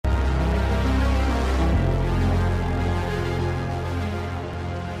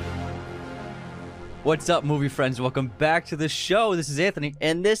What's up, movie friends? Welcome back to the show. This is Anthony.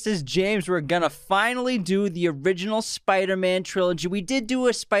 And this is James. We're going to finally do the original Spider-Man trilogy. We did do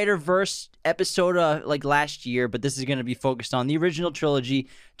a Spider-Verse episode last year, but this is going to be focused on the original trilogy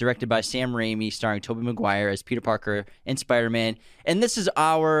directed by Sam Raimi, starring Tobey Maguire as Peter Parker and Spider-Man. And this is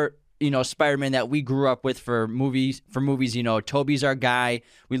our Spider-Man that we grew up with for movies. Tobey's our guy.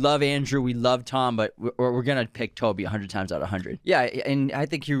 We love Andrew. We love Tom, but we're going to pick Tobey 100 times out of 100. Yeah, and I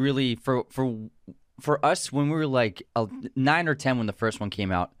think you really, for us, when we were like 9 or 10 when the first one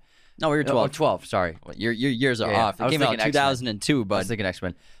came out. No, we were 12. 12, sorry. Well, your years are off. It came out in 2002, but I was thinking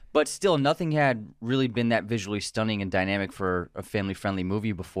X-Men. But still, nothing had really been that visually stunning and dynamic for a family-friendly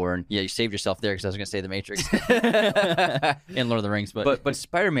movie before. And yeah, you saved yourself there because I was going to say The Matrix and Lord of the Rings. But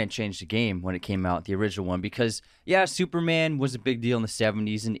Spider-Man changed the game when it came out, the original one, because, yeah, Superman was a big deal in the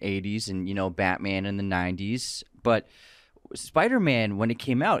 70s and 80s and, Batman in the 90s. But Spider-Man, when it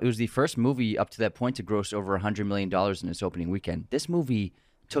came out, it was the first movie up to that point to gross over $100 million in its opening weekend. This movie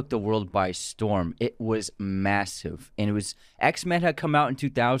took the world by storm. It was massive. And it was X-Men had come out in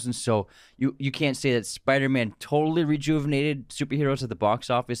 2000, so you can't say that Spider-Man totally rejuvenated superheroes at the box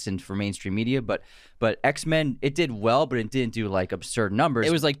office and for mainstream media, but X-Men, it did well, but it didn't do like absurd numbers.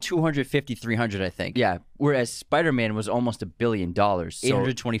 It was like 250, 300, I think. Yeah, whereas Spider-Man was almost $1 billion. So,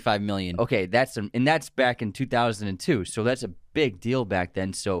 $825 million. Okay, that's back in 2002, so that's a big deal back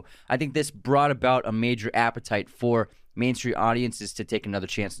then. So I think this brought about a major appetite for mainstream audiences to take another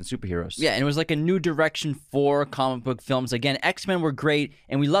chance in superheroes. Yeah, and it was like a new direction for comic book films. Again, X-Men were great,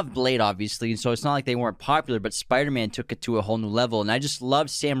 and we love Blade, obviously, and so it's not like they weren't popular, but Spider-Man took it to a whole new level, and I just love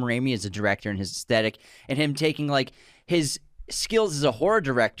Sam Raimi as a director and his aesthetic, and him taking, like, his skills as a horror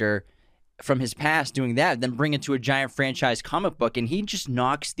director from his past, doing that, then bring it to a giant franchise comic book, and he just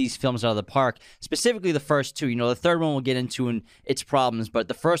knocks these films out of the park, specifically the first two. The third one we'll get into in its problems, but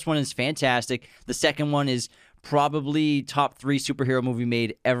the first one is fantastic. The second one is probably top 3 superhero movie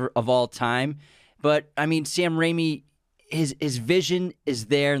made ever of all time. But, I mean, Sam Raimi, his vision is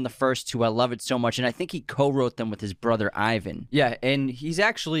there in the first two. I love it so much. And I think he co-wrote them with his brother, Ivan. Yeah, and he's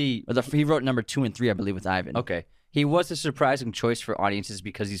actually... He wrote number 2 and 3, I believe, with Ivan. Okay. He was a surprising choice for audiences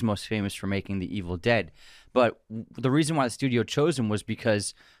because he's most famous for making The Evil Dead. But the reason why the studio chose him was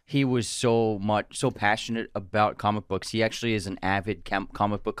because he was so passionate about comic books. He actually is an avid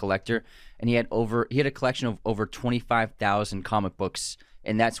comic book collector, and he had a collection of over 25,000 comic books.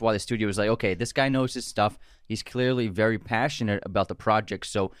 And that's why the studio was like, okay, this guy knows his stuff. He's clearly very passionate about the project,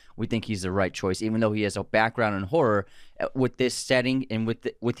 so we think he's the right choice. Even though he has a background in horror, with this setting and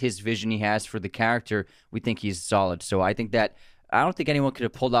with his vision he has for the character, we think he's solid. So I don't think anyone could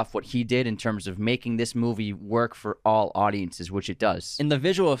have pulled off what he did in terms of making this movie work for all audiences, which it does. And the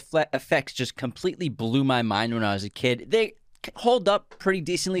visual effects just completely blew my mind when I was a kid. They hold up pretty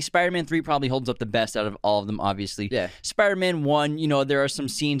decently. Spider-Man 3 probably holds up the best out of all of them, obviously. Yeah. Spider-Man 1, there are some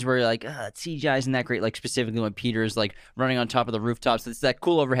scenes where you're like, CGI isn't that great, like specifically when Peter's like running on top of the rooftops. It's that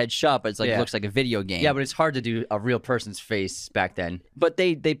cool overhead shot, but it's like it looks like a video game. Yeah, but it's hard to do a real person's face back then. But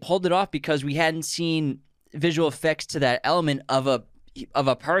they pulled it off because we hadn't seen visual effects to that element of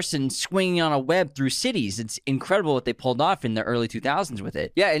a person swinging on a web through cities. It's incredible what they pulled off in the early 2000s with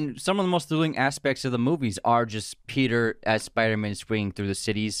it. Yeah, and some of the most thrilling aspects of the movies are just Peter as Spider-Man swinging through the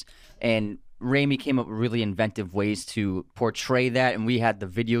cities, and Raimi came up with really inventive ways to portray that, and we had the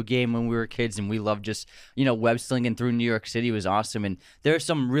video game when we were kids, and we loved just, web slinging through New York City was awesome, and there are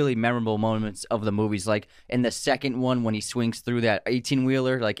some really memorable moments of the movies, like in the second one when he swings through that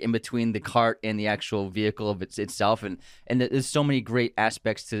 18-wheeler, like in between the cart and the actual vehicle of itself, and there's so many great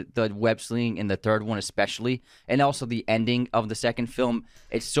aspects to the web slinging in the third one especially, and also the ending of the second film.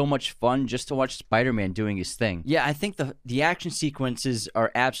 It's so much fun just to watch Spider-Man doing his thing. Yeah, I think the action sequences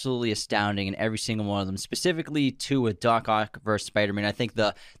are absolutely astounding in every single one of them, specifically 2 with Doc Ock versus Spider-Man. I think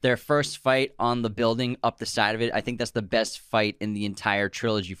their first fight on the building up the side of it, I think that's the best fight in the entire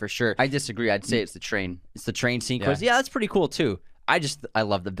trilogy for sure. I disagree. I'd say it's the train. It's the train sequence. Yeah, that's pretty cool too. I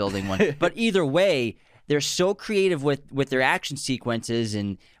love the building one. But either way, they're so creative with their action sequences,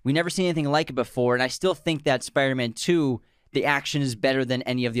 and we never seen anything like it before. And I still think that Spider-Man 2, the action is better than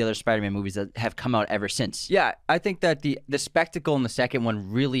any of the other Spider-Man movies that have come out ever since. Yeah, I think that the spectacle in the second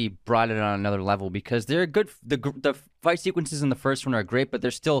one really brought it on another level because they're good. The fight sequences in the first one are great, but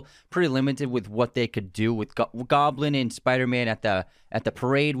they're still pretty limited with what they could do. With Goblin and Spider-Man at the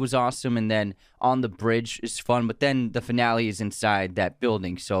parade was awesome, and then on the bridge is fun, but then the finale is inside that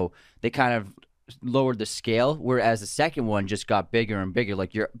building, so they kind of lowered the scale, whereas the second one just got bigger and bigger.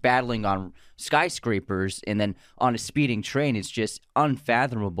 Like, you're battling on skyscrapers and then on a speeding train. It's just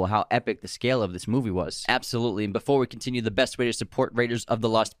unfathomable how epic the scale of this movie was. Absolutely. And before we continue, the best way to support Raiders of the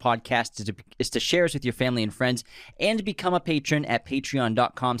Lost podcast is to share us with your family and friends and to become a patron at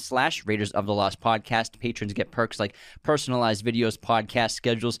patreon.com/Raiders of the Lost podcast. Patrons get perks like personalized videos, podcast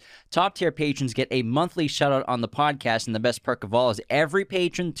schedules. Top tier patrons get a monthly shout out on the podcast. And the best perk of all is every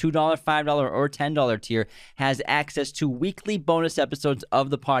patron, $2, $5, or $10 tier, has access to weekly bonus episodes of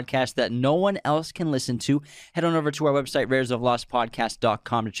the podcast that no one else can listen to. Head on over to our website,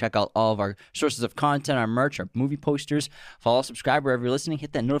 RaidersOfLostPodcast.com, to check out all of our sources of content, our merch, our movie posters. Follow, subscribe wherever you're listening.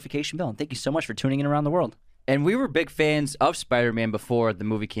 Hit that notification bell. And thank you so much for tuning in around the world. And we were big fans of Spider-Man before the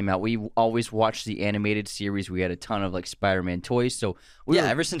movie came out. We always watched the animated series. We had a ton of like Spider-Man toys. So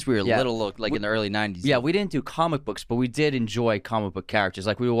ever since we were little, like in the early 90s. Yeah, we didn't do comic books, but we did enjoy comic book characters.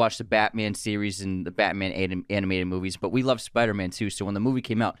 Like we would watch the Batman series and the Batman animated movies, but we loved Spider-Man too. So when the movie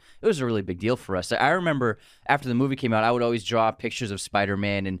came out, it was a really big deal for us. I remember after the movie came out, I would always draw pictures of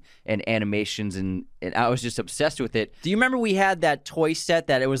Spider-Man and animations, and I was just obsessed with it. Do you remember we had that toy set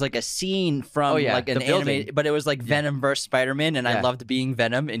that it was like a scene from like an animated, but it was like Venom versus Spider-Man, and I loved being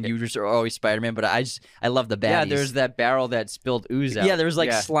Venom, and you were always Spider-Man, but I love the baddies. Yeah, there's that barrel that spilled ooze out. Yeah, there was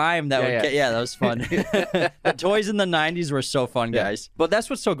like slime that would get, that was fun. The toys in the 90s were so fun, guys. But that's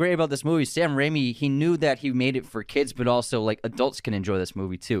what's so great about this movie. Sam Raimi, he knew that he made it for kids, but also like adults can enjoy this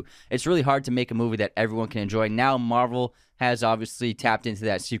movie too. It's really hard to make a movie that everyone can enjoy. Now Marvel has obviously tapped into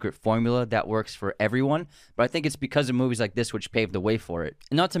that secret formula that works for everyone, but I think it's because of movies like this which paved the way for it.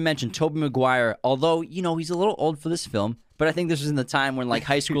 And not to mention Tobey Maguire, although, he's a little old for this film, but I think this was in the time when like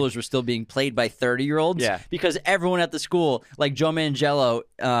high schoolers were still being played by 30-year-olds. Yeah. Because everyone at the school, like Joe Manganiello,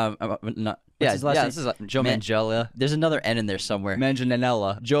 his last name? This is Joe Manganiello. There's another N in there somewhere.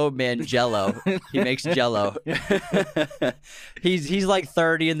 Manganiello. Joe Manganiello. He makes Jello. He's like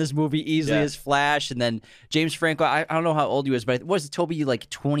 30 in this movie, easily as Flash. And then James Franco, I don't know how old he was, but was Toby like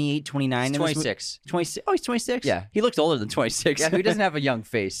 28, 29? He's 26. 26. Oh, he's 26? Yeah. He looks older than 26. Yeah, he doesn't have a young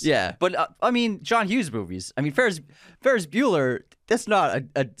face. Yeah. But, I mean, John Hughes movies. I mean, Ferris Bueller, that's not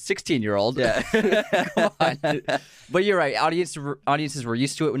a 16-year-old. Yeah. Come on. But you're right. Audiences were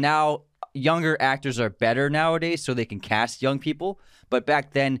used to it. Now, younger actors are better nowadays, so they can cast young people. But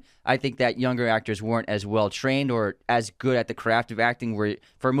back then, I think that younger actors weren't as well trained or as good at the craft of acting. Where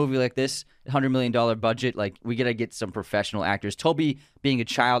for a movie like this, $100 million budget, like we gotta get some professional actors. Tobey, being a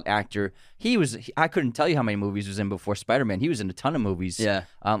child actor, I couldn't tell you how many movies he was in before Spider-Man. He was in a ton of movies. Yeah.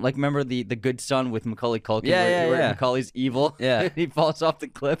 Like remember the Good Son with Macaulay Culkin? Where Macaulay's evil. Yeah. He falls off the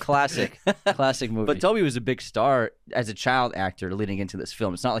cliff. Classic movie. But Tobey was a big star as a child actor leading into this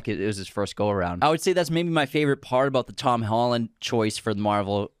film. It's not like it was his first go around. I would say that's maybe my favorite part about the Tom Holland choice for the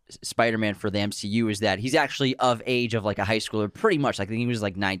Marvel Spider-Man for the MCU is that he's actually of age of like a high schooler, pretty much. Like, I think he was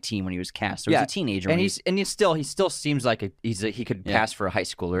like 19 when he was cast. So he's a teenager. And he still seems like he could pass for a high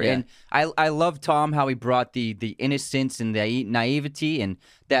schooler. Yeah. And I love Tom, how he brought the innocence and the naivety and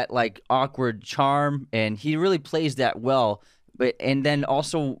that like awkward charm, and he really plays that well. And then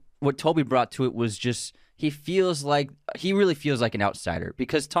also what Tobey brought to it was just he really feels like an outsider,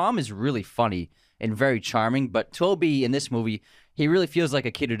 because Tom is really funny and very charming, but Tobey in this movie, he really feels like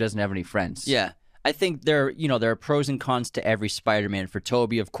a kid who doesn't have any friends. Yeah. I think there are pros and cons to every Spider-Man. For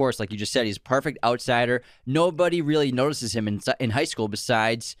Tobey, of course, like you just said, he's a perfect outsider. Nobody really notices him in high school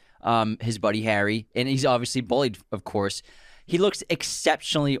besides his buddy Harry, and he's obviously bullied, of course. He looks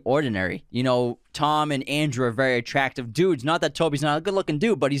exceptionally ordinary. Tom and Andrew are very attractive dudes. Not that Tobey's not a good-looking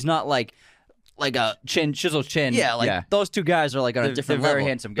dude, but he's not like a chiseled chin. Yeah, those two guys are like on a different level. They're very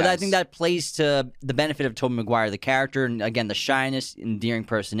handsome guys. But I think that plays to the benefit of Tobey Maguire, the character, and again, the shyness, endearing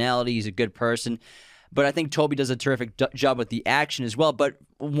personality. He's a good person. But I think Tobey does a terrific job with the action as well. But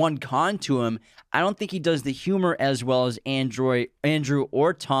one con to him, I don't think he does the humor as well as Andrew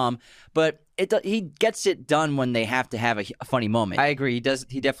or Tom. But he gets it done when they have to have a funny moment. I agree. He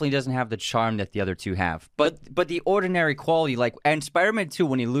definitely doesn't have the charm that the other two have. But the ordinary quality, like, and Spider-Man 2,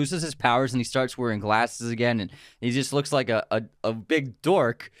 when he loses his powers and he starts wearing glasses again, and he just looks like a big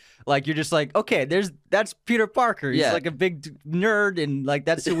dork. Like, you're just like, okay, that's Peter Parker. He's like a big nerd, and like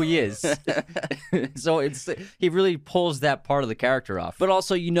that's who he is. So he really pulls that part of the character off. But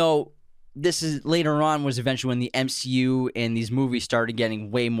also, this is later on was eventually when the MCU and these movies started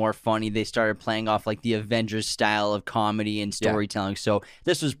getting way more funny. They started playing off like the Avengers style of comedy and storytelling. So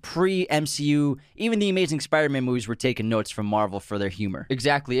this was pre-MCU. Even the Amazing Spider-Man movies were taking notes from Marvel for their humor.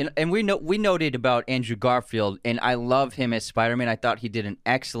 Exactly. And we noted about Andrew Garfield, and I love him as Spider-Man. I thought he did an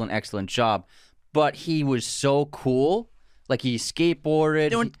excellent job. But he was so cool. Like he skateboarded,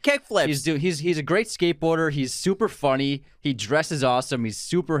 Doing kickflips. He's a great skateboarder. He's super funny. He dresses awesome. He's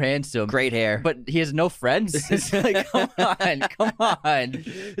super handsome. Great hair. But he has no friends. It's like, come on.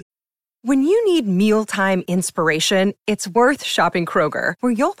 When you need mealtime inspiration, it's worth shopping Kroger,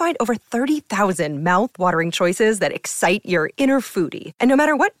 where you'll find over 30,000 mouth-watering choices that excite your inner foodie. And no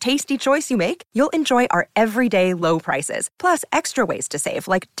matter what tasty choice you make, you'll enjoy our everyday low prices, plus extra ways to save,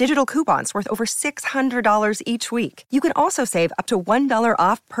 like digital coupons worth over $600 each week. You can also save up to $1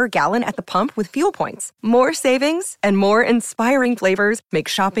 off per gallon at the pump with fuel points. More savings and more inspiring flavors make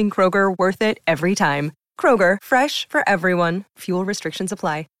shopping Kroger worth it every time. Kroger, fresh for everyone. Fuel restrictions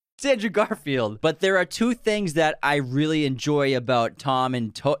apply. It's Andrew Garfield. But there are two things that I really enjoy about Tom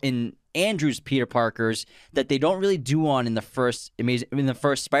and Andrew's Peter Parkers that they don't really do on in the first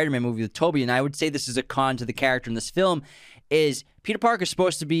Spider-Man movie with Tobey, and I would say this is a con to the character in this film, is Peter Parker's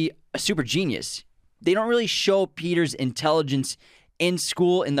supposed to be a super genius. They don't really show Peter's intelligence in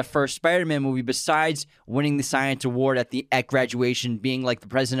school in the first Spider-Man movie, besides winning the science award at graduation, being like the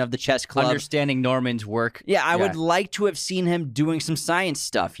president of the chess club. Understanding Norman's work. Yeah, I would like to have seen him doing some science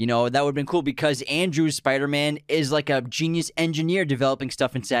stuff. You know, that would have been cool, because Andrew's Spider-Man is like a genius engineer developing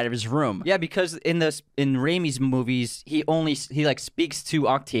stuff inside of his room. Yeah, because in Raimi's movies, he like speaks to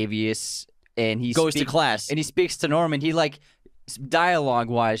Octavius, and he goes to class, and he speaks to Norman. He like dialogue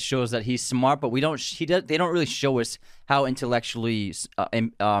wise shows that he's smart, but they don't really show us how intellectually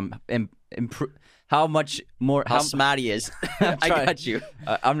how much more how smart he is. I got you.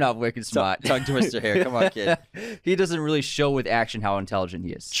 I'm not wicked smart. Tongue twister here. Come on, kid. He doesn't really show with action how intelligent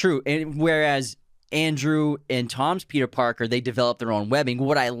he is. True. And whereas Andrew and Tom's Peter Parker, they develop their own webbing.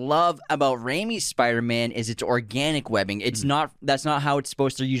 What I love about Raimi's Spider-Man is it's organic webbing. That's not how it's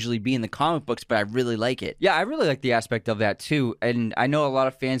supposed to usually be in the comic books, but I really like it. Yeah, I really like the aspect of that too. And I know a lot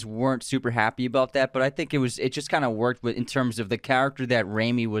of fans weren't super happy about that, but I think it just kind of worked in terms of the character that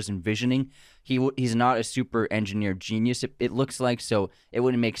Raimi was envisioning. He's not a super engineer genius, it looks like, so it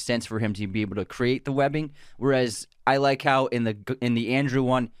wouldn't make sense for him to be able to create the webbing. Whereas I like how in the Andrew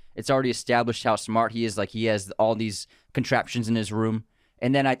one, it's already established how smart he is. Like, he has all these contraptions in his room.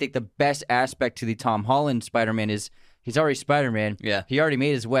 And then I think the best aspect to the Tom Holland Spider-Man is he's already Spider-Man. Yeah. He already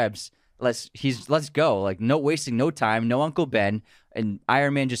made his webs. Let's go. Like, no wasting no time, no Uncle Ben. And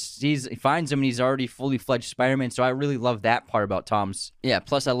Iron Man he finds him, and he's already fully fledged Spider-Man. So I really love that part about Tom's. Yeah,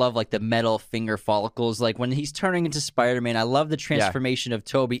 plus I love like the metal finger follicles. Like when he's turning into Spider-Man, I love the transformation of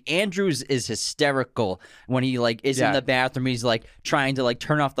Tobey. Andrews is hysterical when he like is in the bathroom. He's like trying to like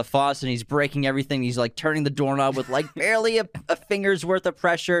turn off the faucet, and he's breaking everything. He's like turning the doorknob with like barely a finger's worth of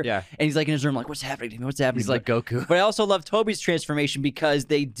pressure. Yeah. And he's like in his room like, what's happening to me? What's happening? He's like Goku. But I also love Tobey's transformation because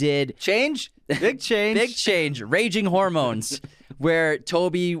they did change. Big change. Big change. Raging hormones. Where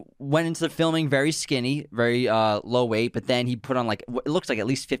Tobey went into the filming very skinny, very low weight, but then he put on like it looks like at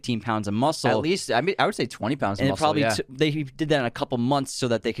least 15 pounds of muscle. At least, I would say 20 pounds of and muscle. They did that in a couple months so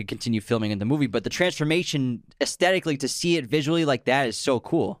that they could continue filming in the movie. But the transformation aesthetically, to see it visually like that, is so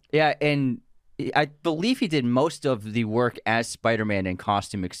cool. Yeah, and I believe he did most of the work as Spider-Man in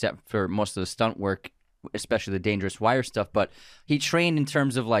costume, except for most of the stunt work, especially the dangerous wire stuff. But he trained in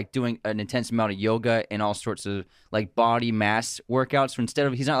terms of like doing an intense amount of yoga and all sorts of like body mass workouts. So instead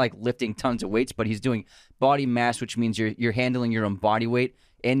of, he's not like lifting tons of weights, but he's doing body mass, which means you're handling your own body weight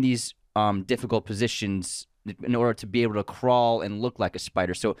in these difficult positions in order to be able to crawl and look like a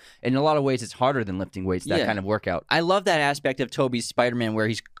spider. So in a lot of ways, it's harder than lifting weights, that kind of workout. I love that aspect of Tobey's Spider-Man where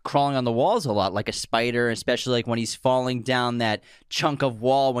he's crawling on the walls a lot like a spider, especially like when he's falling down that chunk of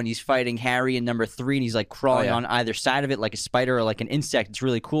wall when he's fighting Harry in number 3, and he's like crawling on either side of it like a spider or like an insect. It's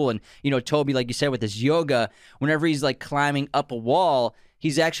really cool. And, you know, Tobey, like you said, with his yoga, whenever he's like climbing up a wall,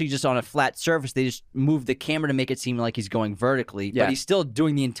 he's actually just on a flat surface. They just move the camera to make it seem like he's going vertically, but he's still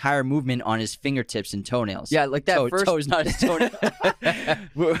doing the entire movement on his fingertips and toenails. Yeah, like that first... Toe's not his toenail.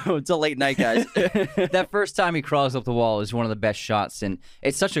 It's a late night, guys. That first time he crawls up the wall is one of the best shots, and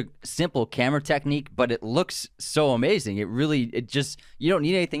it's such a simple camera technique, but it looks so amazing. You don't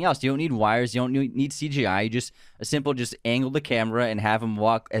need anything else. You don't need wires. You don't need CGI. You just angle the camera and have him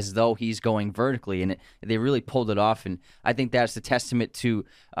walk as though he's going vertically, and they really pulled it off. And I think that's a testament to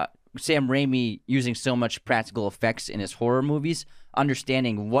Sam Raimi using so much practical effects in his horror movies,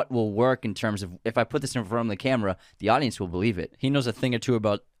 understanding what will work in terms of, if I put this in front of the camera, the audience will believe it. He knows a thing or two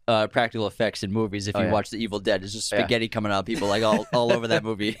about practical effects in movies. If you watch The Evil Dead, it's just spaghetti coming out, people like all over that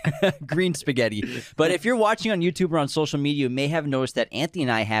movie. Green spaghetti. But if you're watching on YouTube or on social media, you may have noticed that Anthony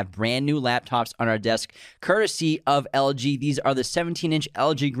and I have brand new laptops on our desk, courtesy of LG. These are the 17-inch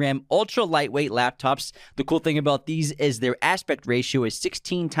LG Gram ultra lightweight laptops. The cool thing about these is their aspect ratio is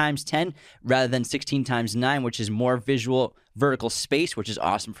 16 times 10 rather than 16 times 9, which is more visual vertical space, which is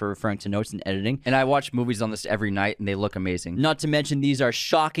awesome for referring to notes and editing. And I watch movies on this every night, and they look amazing. Not to mention these are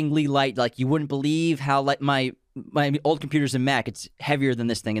shockingly light. Like, you wouldn't believe how light my old computer's a Mac. It's heavier than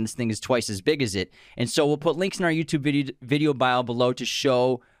this thing, and this thing is twice as big as it. And so we'll put links in our YouTube video bio below to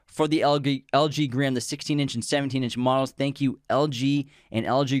show for the LG Gram, the 16-inch and 17-inch models. Thank you, LG and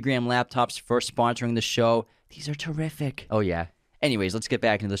LG Gram laptops, for sponsoring the show. These are terrific. Oh, yeah. Anyways, let's get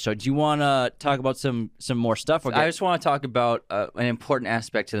back into the show. Do you want to talk about some more stuff? I just want to talk about an important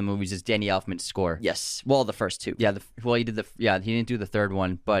aspect to the movies is Danny Elfman's score. Yes. Well, the first two. Yeah. He didn't do the third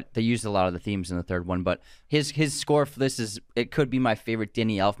one, but they used a lot of the themes in the third one. But his score for this it could be my favorite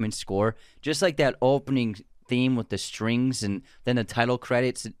Danny Elfman score. Just like that opening theme with the strings and then the title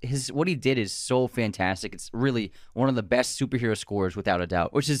credits. What he did is so fantastic. It's really one of the best superhero scores without a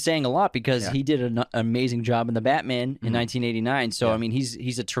doubt. Which is saying a lot because he did an amazing job in The Batman in 1989. So, I mean,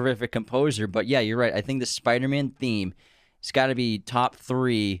 he's a terrific composer. But, yeah, you're right. I think the Spider-Man theme has got to be top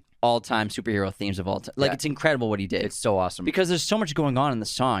 3 all-time superhero themes of all time. Like, it's incredible what he did. It's so awesome. Because there's so much going on in the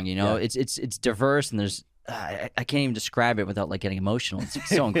song, you know? Yeah. It's diverse, and there's... I can't even describe it without getting emotional. It's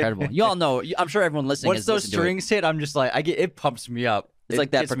so incredible. You all know. I'm sure everyone listening. Once those strings hit, I'm just like, it pumps me up. It's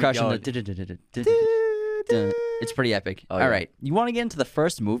like that percussion. It's pretty epic. All right, you want to get into the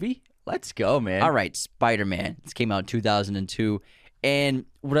first movie? Let's go, man. All right, Spider-Man. This came out in 2002, and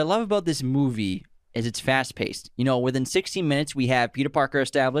what I love about this movie is it's fast-paced. You know, within 16 minutes, we have Peter Parker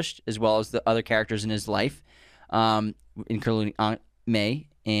established, as well as the other characters in his life, including Aunt May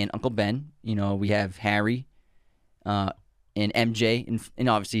and Uncle Ben. You know, we have Harry and MJ and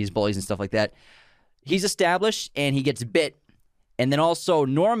obviously his bullies and stuff like that. He's established and he gets bit. And then also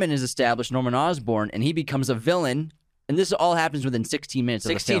Norman is established, Norman Osborn, and he becomes a villain. And this all happens within 16 minutes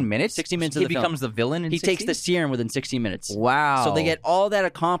 16 minutes? 16 minutes of the film. He becomes the villain in 16? He takes the serum within 16 minutes. Wow. So they get all that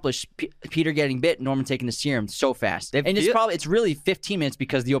accomplished, Peter getting bit, Norman taking the serum so fast. And it's really 15 minutes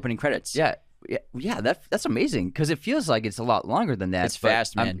because of the opening credits. Yeah, that's amazing because it feels like it's a lot longer than that. It's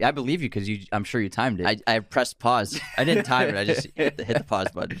fast, man. I believe you because I'm sure you timed it. I pressed pause. I didn't time it. I just hit the pause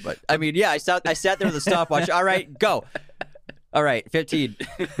button. But I mean, yeah, I sat there with a stopwatch. All right, go. All right, 15.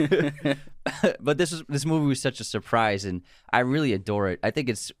 But this movie was such a surprise, and I really adore it. I think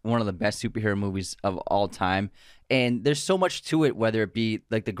it's one of the best superhero movies of all time. And there's so much to it, whether it be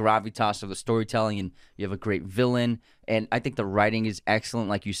like the gravitas of the storytelling, and you have a great villain. And I think the writing is excellent,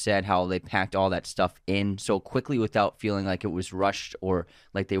 like you said, how they packed all that stuff in so quickly without feeling like it was rushed or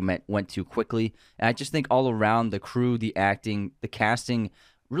like they went too quickly. And I just think all around the crew, the acting, the casting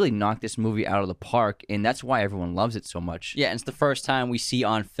really knocked this movie out of the park, and that's why everyone loves it so much. Yeah, and it's the first time we see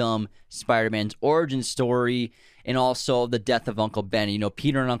on film Spider-Man's origin story and also the death of Uncle Ben. You know,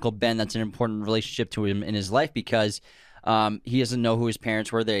 Peter and Uncle Ben, that's an important relationship to him in his life because he doesn't know who his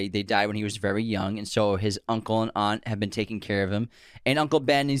parents were. They died when he was very young, and so his uncle and aunt have been taking care of him. And Uncle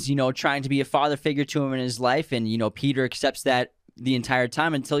Ben is, you know, trying to be a father figure to him in his life, and, you know, Peter accepts that the entire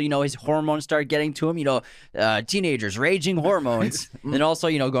time until, you know, his hormones start getting to him, you know, teenagers, raging hormones. And then also,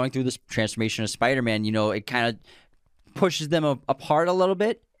 you know, going through this transformation of Spider-Man, you know, it kind of pushes them apart a little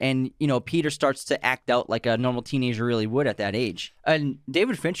bit. And, you know, Peter starts to act out like a normal teenager really would at that age. And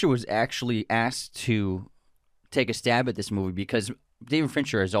David Fincher was actually asked to take a stab at this movie because David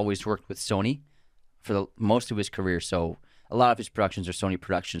Fincher has always worked with Sony for most of his career. So a lot of his productions are Sony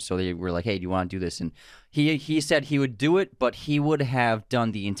productions, so they were like, hey, do you want to do this? And he said he would do it, but he would have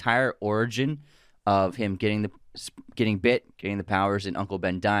done the entire origin of him getting bit, getting the powers, and Uncle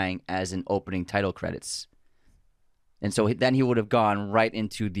Ben dying as an opening title credits. And so then he would have gone right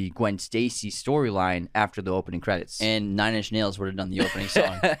into the Gwen Stacy storyline after the opening credits. And Nine Inch Nails would have done the opening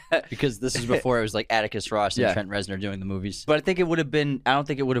song because this is before it was like Atticus Ross and Trent Reznor doing the movies. But I think it would have been. I don't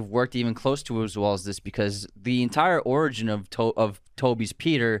think it would have worked even close to as well as this because the entire origin of Tobey's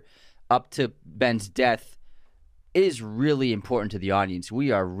Peter up to Ben's death is really important to the audience.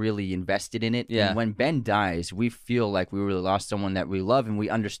 We are really invested in it. Yeah. And when Ben dies, we feel like we really lost someone that we love, and we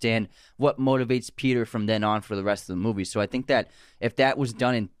understand what motivates Peter from then on for the rest of the movie. So I think that if that was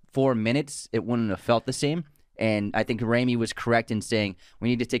done in 4 minutes, it wouldn't have felt the same. And I think Raimi was correct in saying we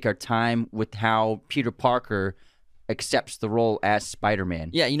need to take our time with how Peter Parker accepts the role as Spider-Man.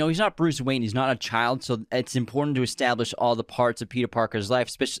 Yeah, you know, he's not Bruce Wayne. He's not a child, so it's important to establish all the parts of Peter Parker's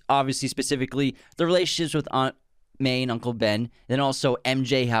life, obviously specifically the relationships with Aunt May and Uncle Ben, then also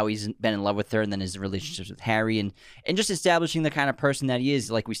MJ, how he's been in love with her, and then his relationships with Harry, and just establishing the kind of person that he is.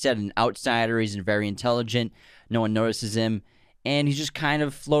 Like we said, an outsider. He's very intelligent. No one notices him, and he's just kind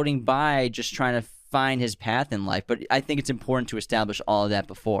of floating by, just trying to find his path in life. But I think it's important to establish all of that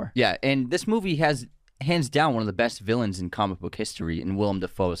before. Yeah, and this movie has, hands down, one of the best villains in comic book history in Willem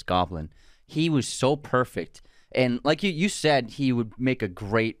Dafoe's Goblin. He was so perfect And like you said, he would make a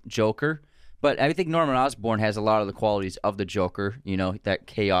great Joker. But I think Norman Osborn has a lot of the qualities of the Joker, that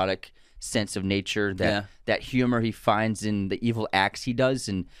chaotic sense of nature, that humor he finds in the evil acts he does,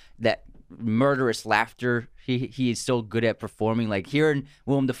 and that murderous laughter he is so good at performing. Like hearing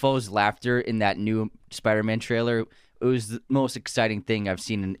Willem Dafoe's laughter in that new Spider-Man trailer, it was the most exciting thing I've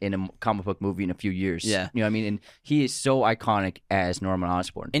seen in a comic book movie in a few years. Yeah. You know what I mean? And he is so iconic as Norman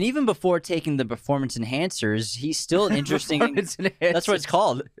Osborn. And even before taking the performance enhancers, he's still interesting. That's what it's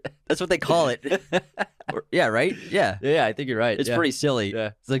called. That's what they call it. Yeah, right? Yeah. Yeah, I think you're right. It's pretty silly.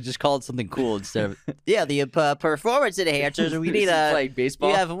 Yeah. It's like just call it something cool instead of the performance enhancers. We need playing baseball.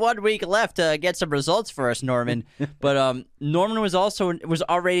 We have 1 week left to get some results for us, Norman. But Norman was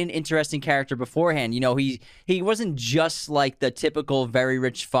already an interesting character beforehand. He wasn't just like the typical very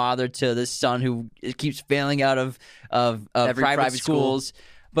rich father to this son who keeps failing out of private schools.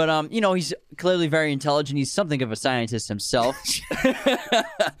 But, he's clearly very intelligent. He's something of a scientist himself.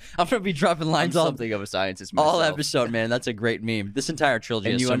 I'm going to be dropping lines something of a scientist myself. all episode, man. That's a great meme. This entire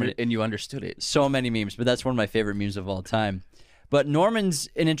trilogy has and you understood it. so many memes, but that's one of my favorite memes of all time. But Norman's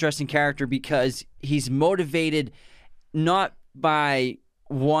an interesting character because he's motivated not by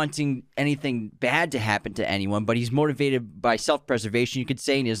wanting anything bad to happen to anyone, but he's motivated by self-preservation, you could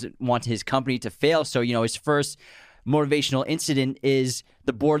say, and he doesn't want his company to fail. So, his first motivational incident is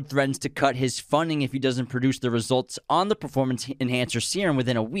the board threatens to cut his funding if he doesn't produce the results on the performance enhancer serum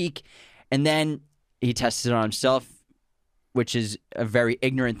within a week. And then he tests it on himself, which is a very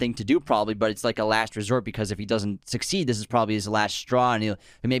ignorant thing to do probably, but it's like a last resort because if he doesn't succeed, this is probably his last straw and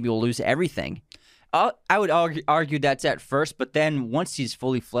maybe will lose everything. I would argue that's at first, but then once he's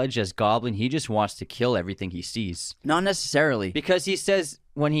fully fledged as Goblin, he just wants to kill everything he sees. Not necessarily. Because he says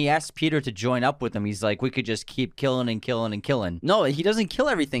when he asks Peter to join up with him, he's like, we could just keep killing and killing and killing. No, he doesn't kill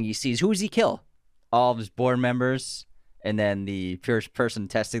everything he sees. Who does he kill? All of his board members, and then the first person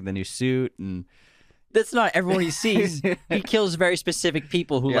testing the new suit, and that's not everyone he sees. He kills very specific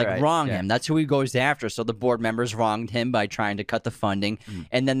people who wrong him. That's who he goes after. So the board members wronged him by trying to cut the funding,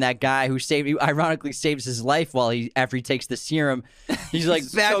 and then that guy who ironically saves his life after he takes the serum, he's like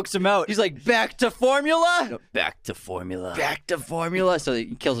chokes him out. He's like, back to formula. No, back to formula. Back to formula. So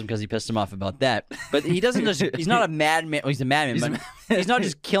he kills him because he pissed him off about that. But he doesn't just. He's not a madman. Well, he's a madman. But he's not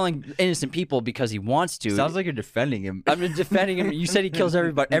just killing innocent people because he wants to. Sounds like you're defending him. I'm defending him. You said he kills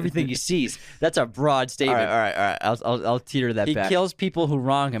everything he sees. That's a broad statement. All right. I'll teeter that back. He kills people who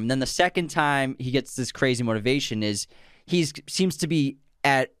wrong him. And then the second time he gets this crazy motivation is he seems to be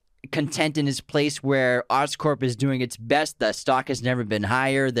content in his place where Oscorp is doing its best. The stock has never been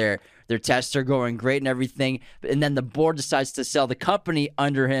higher. Their tests are going great and everything. And then the board decides to sell the company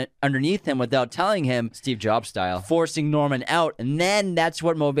underneath him without telling him. Steve Jobs style. Forcing Norman out. And then that's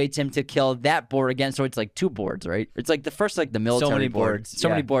what motivates him to kill that board again. So it's like two boards, right? It's like the first, the military so many board. boards. So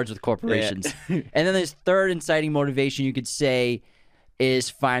many boards with corporations. Yeah. And then his third inciting motivation, you could say,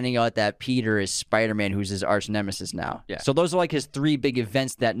 is finding out that Peter is Spider-Man, who's his arch nemesis now. Yeah. So those are his three big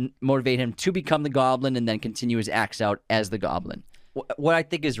events that motivate him to become the Goblin and then continue his acts out as the Goblin. What I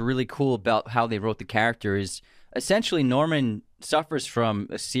think is really cool about how they wrote the character is essentially Norman suffers from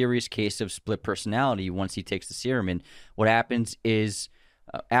a serious case of split personality once he takes the serum. And what happens is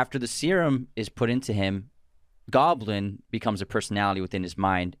after the serum is put into him, Goblin becomes a personality within his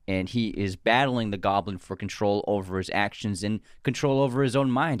mind, and he is battling the Goblin for control over his actions and control over his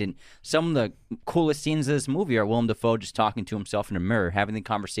own mind. And some of the coolest scenes of this movie are Willem Dafoe just talking to himself in a mirror, having the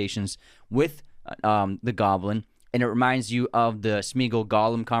conversations with the Goblin. And it reminds you of the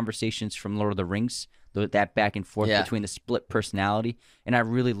Smeagol-Gollum conversations from Lord of the Rings, that back and forth between the split personality. And I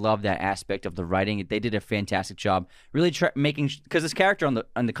really love that aspect of the writing. They did a fantastic job really making, because this character on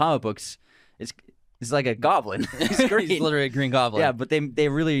the comic books is like a goblin. He's green. He's literally a green goblin. Yeah, but they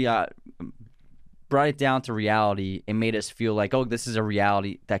really brought it down to reality and made us feel like, oh, this is a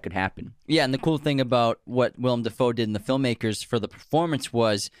reality that could happen. Yeah, and the cool thing about what Willem Dafoe did in the filmmakers for the performance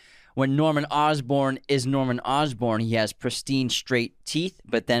was when Norman Osborn is Norman Osborn, he has pristine straight teeth,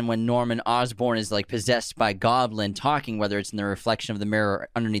 but then when Norman Osborn is possessed by Goblin talking, whether it's in the reflection of the mirror or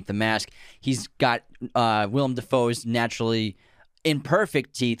underneath the mask, he's got Willem Dafoe's naturally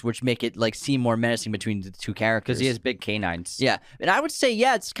imperfect teeth, which make it seem more menacing between the two characters. Because he has big canines. Yeah. And I would say,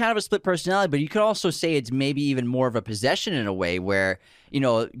 it's kind of a split personality, but you could also say it's maybe even more of a possession in a way where,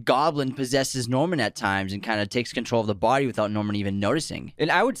 Goblin possesses Norman at times and kind of takes control of the body without Norman even noticing.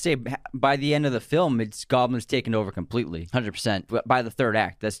 And I would say by the end of the film, it's Goblin's taken over completely. 100%. By the third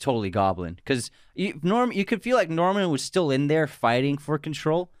act, that's totally Goblin. Because you could feel like Norman was still in there fighting for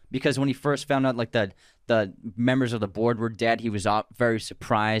control, because when he first found out the the members of the board were dead. He was very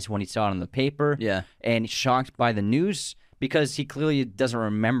surprised when he saw it in the paper. Yeah. And shocked by the news because he clearly doesn't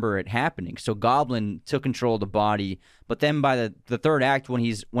remember it happening. So Goblin took control of the body. But then by the third act,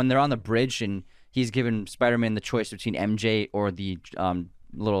 when they're on the bridge and he's given Spider-Man the choice between MJ or the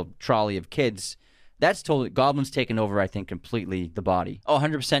little trolley of kids, that's totally Goblin's taken over, I think, completely the body. Oh,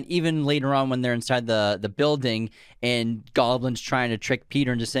 100%. Even later on when they're inside the building and Goblin's trying to trick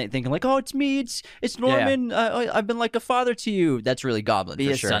Peter into thinking like, oh, it's me, it's Norman. Yeah. I've been like a father to you. That's really Goblin, Be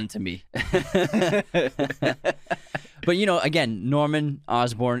for a sure. son to me. But, again, Norman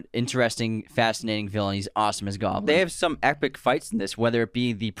Osborn, interesting, fascinating villain. He's awesome as Goblin. They have some epic fights in this, whether it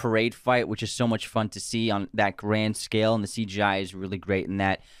be the parade fight, which is so much fun to see on that grand scale, and the CGI is really great in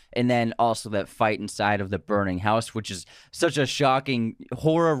that. And then also that fight inside of the burning house, which is such a shocking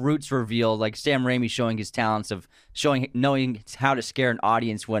horror roots reveal, like Sam Raimi showing his talents of knowing how to scare an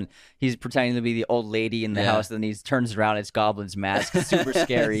audience when he's pretending to be the old lady in the house, and then he turns around, it's Goblin's mask. It's super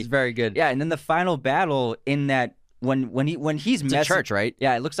scary. It's very good. Yeah, and then the final battle in that when he's it's messing, a church, right?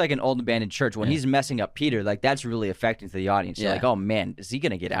 Yeah, it looks like an old abandoned church. When he's messing up Peter, like that's really affecting to the audience. You're like, oh man, is he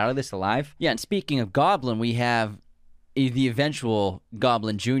gonna get out of this alive? Yeah, and speaking of Goblin, we have the eventual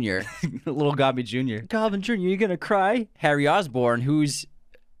Goblin Jr. Little Gobby Jr. Goblin Jr., you gonna cry? Harry Osborn, who's,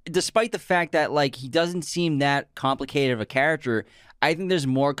 despite the fact that like he doesn't seem that complicated of a character, I think there's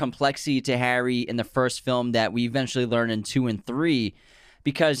more complexity to Harry in the first film that we eventually learn in 2 and 3.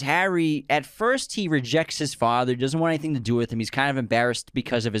 Because Harry, at first, he rejects his father, doesn't want anything to do with him. He's kind of embarrassed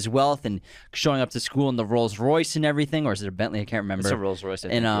because of his wealth and showing up to school in the Rolls Royce and everything. Or is it a Bentley? I can't remember. It's a Rolls Royce, I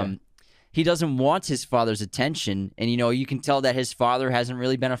think, And he doesn't want his father's attention. And, you can tell that his father hasn't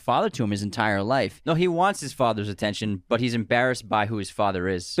really been a father to him his entire life. No, he wants his father's attention, but he's embarrassed by who his father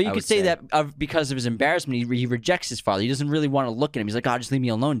is. But you could say that because of his embarrassment, he rejects his father. He doesn't really want to look at him. He's like, oh, just leave me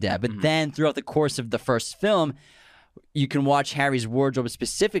alone, Dad. But then throughout the course of the first film, you can watch Harry's wardrobe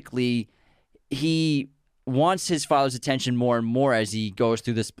specifically. He wants his father's attention more and more as he goes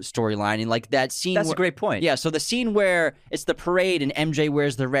through this storyline. And like that scene. That's a great point. Yeah, so the scene where it's the parade and MJ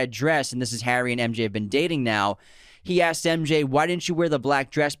wears the red dress, and this is Harry and MJ have been dating now. He asks MJ, why didn't you wear the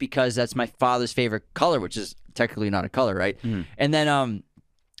black dress? Because that's my father's favorite color, which is technically not a color, right? And then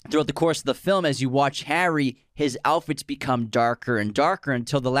throughout the course of the film, as you watch Harry, his outfits become darker and darker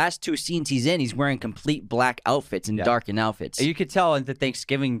until the last 2 scenes he's in, he's wearing complete black outfits and darkened outfits. You could tell at the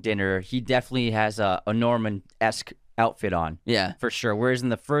Thanksgiving dinner, he definitely has a Norman-esque outfit on. Yeah. For sure. Whereas in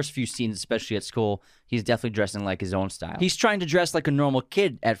the first few scenes, especially at school, he's definitely dressing like his own style. He's trying to dress like a normal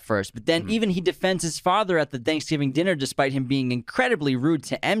kid at first, but then even he defends his father at the Thanksgiving dinner despite him being incredibly rude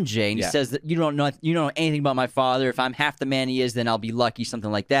to MJ. And he says that you don't know anything about my father. If I'm half the man he is, then I'll be lucky,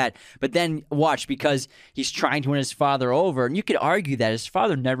 something like that. But then watch, because he's trying to win his father over, and you could argue that his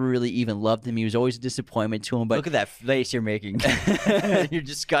father never really even loved him. He was always a disappointment to him. But look at that face you're making. You're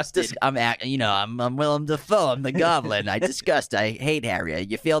disgusted. I'm Willem Dafoe. I'm the Goblin. I hate Harry.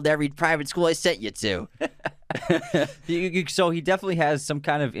 You failed every private school I sent you to. So he definitely has some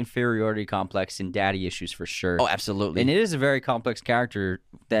kind of inferiority complex and daddy issues for sure. Oh, absolutely. And it is a very complex character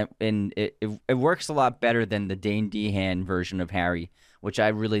and it works a lot better than the Dane DeHaan version of Harry, which I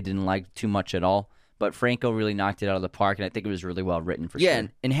really didn't like too much at all. But Franco really knocked it out of the park, and I think it was really well written for sure. Yeah,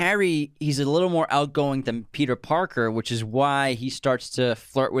 and Harry, he's a little more outgoing than Peter Parker, which is why he starts to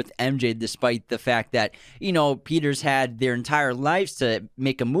flirt with MJ despite the fact that, Peter's had their entire lives to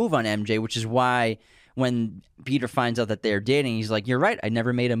make a move on MJ, which is why when Peter finds out that they're dating, he's like, you're right, I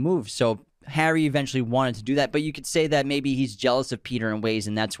never made a move. So Harry eventually wanted to do that, but you could say that maybe he's jealous of Peter in ways,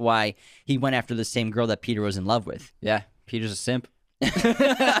 and that's why he went after the same girl that Peter was in love with. Yeah, Peter's a simp.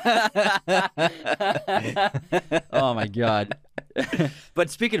 Oh my God.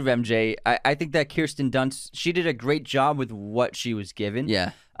 But speaking of MJ, I think that Kirsten Dunst, she did a great job with what she was given.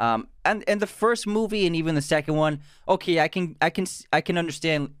 Yeah. And the first movie and even the second one, okay, I can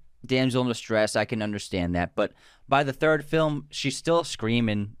understand damsel in distress. I can understand that, but by the third film, she's still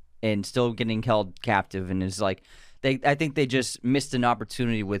screaming and still getting held captive, and is like, I think they just missed an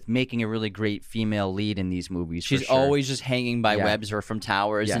opportunity with making a really great female lead in these movies. She's always just hanging by webs or from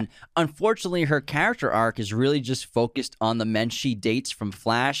towers. And unfortunately, her character arc is really just focused on the men she dates, from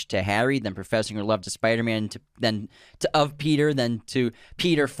Flash to Harry, then professing her love to Spider-Man, of Peter, then to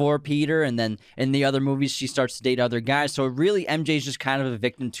Peter for Peter. And then in the other movies, she starts to date other guys. So really, MJ's just kind of a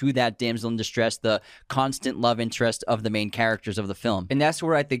victim to that damsel in distress, the constant love interest of the main characters of the film. And that's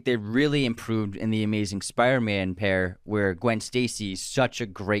where I think they really improved in the Amazing Spider-Man pair, where Gwen Stacy is such a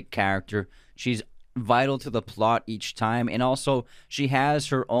great character. She's vital to the plot each time, and also she has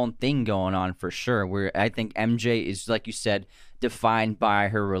her own thing going on for sure, where I think MJ is, like you said, defined by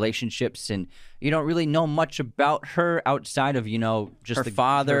her relationships, and you don't really know much about her outside of just Her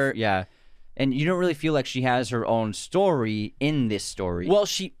father. yeah, and you don't really feel like she has her own story in this story. Well,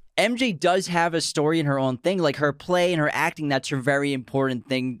 MJ does have a story in her own thing, like her play and her acting. That's her very important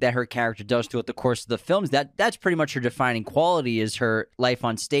thing that her character does throughout the course of the films. That's pretty much her defining quality, is her life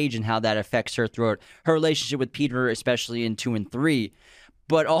on stage and how that affects her throughout her relationship with Peter, especially in 2 and 3.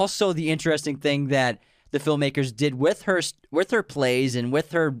 But also the interesting thing that the filmmakers did with her plays and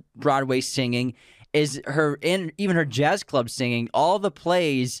with her Broadway singing is even her jazz club singing. All the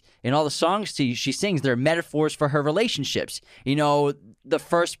plays and all the songs she sings, they're metaphors for her relationships. The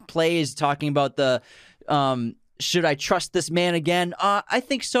first play is talking about the should I trust this man again? I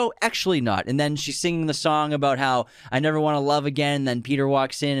think so. Actually not. And then she's singing the song about how I never want to love again. And then Peter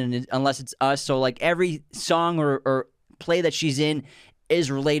walks in, and unless it's us. So like every song or play that she's in is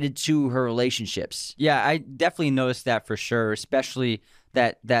related to her relationships. Yeah, I definitely noticed that for sure, especially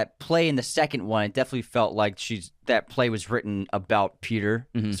that play in the second one. It definitely felt like that play was written about Peter.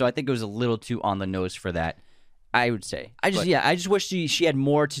 Mm-hmm. So I think it was a little too on the nose for that, I would say. I just wish she had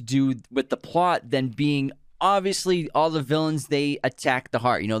more to do with the plot than being, obviously, all the villains, they attack the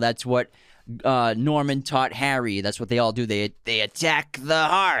heart. That's what Norman taught Harry. That's what they all do. They attack the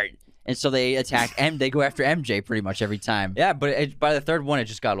heart. And so they they go after MJ pretty much every time. Yeah, but by the third one, it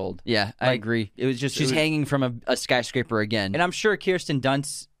just got old. Yeah, I agree. It was just she's hanging from a skyscraper again. And I'm sure Kirsten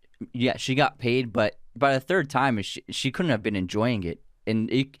Dunst, she got paid, but by the third time, she couldn't have been enjoying it. And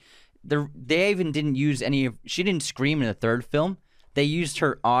they even didn't use she didn't scream in the third film. They used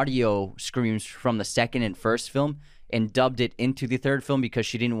her audio screams from the second and first film and dubbed it into the third film because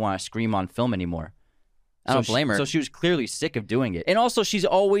she didn't want to scream on film anymore. I don't blame her. So she was clearly sick of doing it. And also, she's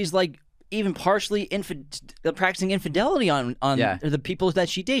always like even partially practicing infidelity on the people that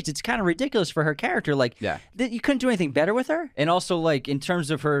she dates. It's kind of ridiculous for her character. Like, you couldn't do anything better with her. And also, like, in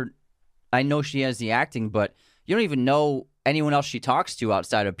terms of her, I know she has the acting, but you don't even know anyone else she talks to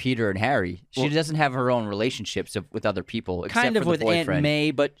outside of Peter and Harry. She doesn't have her own relationships with other people, except kind of for the with boyfriend. Aunt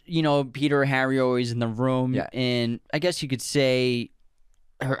May, but Peter and Harry are always in the room. Yeah. And I guess you could say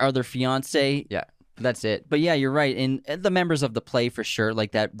her other fiance. Yeah. That's it. But yeah, you're right. And the members of the play for sure,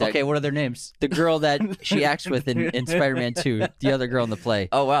 like that. Okay, what are their names? The girl that she acts with in Spider-Man 2, the other girl in the play.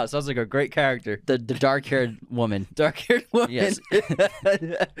 Oh wow, sounds like a great character. The dark-haired woman. Dark-haired woman. Yes.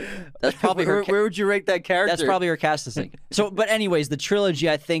 That's probably her. Where would you rate that character? That's probably her casting. But anyways, the trilogy,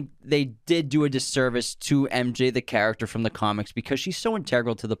 I think they did do a disservice to MJ, the character from the comics, because she's so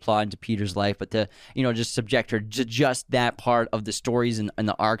integral to the plot and to Peter's life. But to just subject her to just that part of the stories and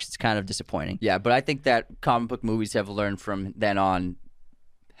the arcs, it's kind of disappointing. Yeah, but I think that comic book movies have learned from then on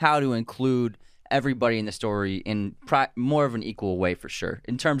how to include everybody in the story in more of an equal way, for sure,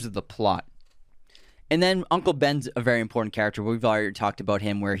 in terms of the plot. And then Uncle Ben's a very important character. We've already talked about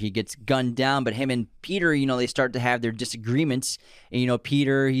him, where he gets gunned down, but him and Peter, they start to have their disagreements. And,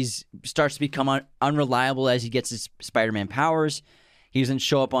 Peter, he starts to become unreliable as he gets his Spider-Man powers. He doesn't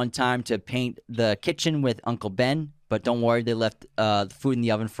show up on time to paint the kitchen with Uncle Ben. But don't worry, they left the food in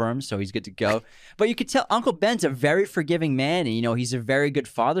the oven for him, so he's good to go. But you could tell Uncle Ben's a very forgiving man, and he's a very good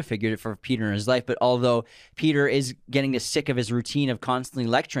father figure for Peter in his life. But although Peter is getting sick of his routine of constantly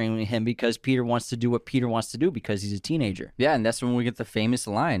lecturing him because Peter wants to do what Peter wants to do because he's a teenager. Yeah, and that's when we get the famous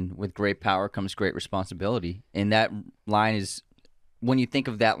line, "With great power comes great responsibility." And that line is, when you think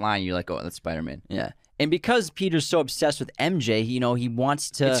of that line, you're like, oh, that's Spider-Man. Yeah. And because Peter's so obsessed with MJ, he wants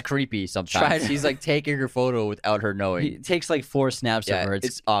to... It's creepy sometimes. He's like taking her photo without her knowing. He takes like 4 snaps of her.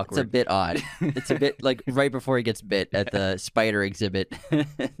 It's awkward. It's a bit odd. It's a bit like right before he gets bit at the spider exhibit.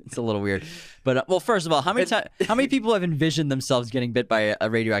 It's a little weird. But, first of all, how many people have envisioned themselves getting bit by a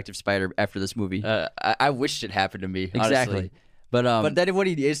radioactive spider after this movie? I wished it happened to me, honestly. Exactly. But then when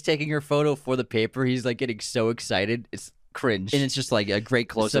he is taking her photo for the paper, he's like getting so excited. It's cringe. And it's just like a great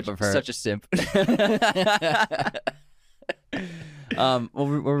close-up of her. Such a simp. What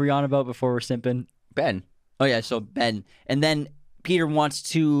were we on about before we're simping? Ben. Oh, yeah, so Ben. And then Peter wants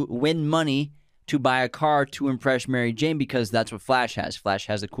to win money to buy a car to impress Mary Jane because that's what Flash has. Flash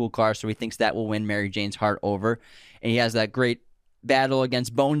has a cool car, so he thinks that will win Mary Jane's heart over. And he has that great battle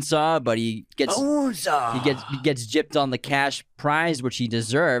against Bonesaw, but he gets gypped on the cash prize, which he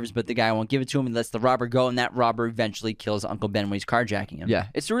deserves, but the guy won't give it to him and lets the robber go, and that robber eventually kills Uncle Ben when he's carjacking him. Yeah,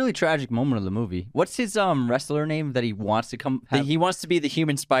 it's a really tragic moment of the movie. What's his wrestler name that he wants to come have? He wants to be the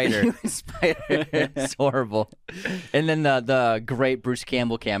human spider. Human spider. It's horrible. And then the great Bruce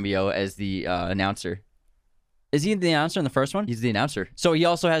Campbell cameo as the announcer. Is he the announcer in the first one? He's the announcer. So he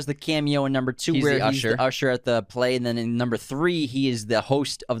also has the cameo in number 2 He's where the he's usher. the usher at the play, and then in number 3 he is the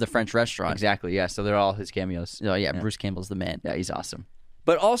host of the French restaurant. Exactly, yeah. So they're all his cameos. Oh yeah, Bruce Campbell's the man. Yeah, he's awesome.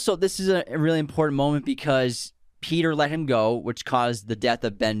 But also, this is a really important moment because Peter let him go, which caused the death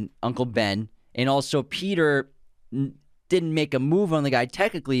of Uncle Ben. And also, Peter didn't make a move on the guy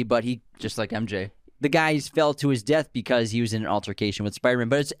technically, but Just like MJ. the guy fell to his death because he was in an altercation with Spider-Man.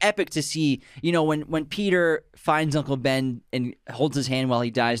 But it's epic to see, when Peter finds Uncle Ben and holds his hand while he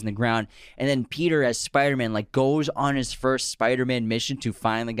dies in the ground, and then Peter as Spider-Man goes on his first Spider-Man mission to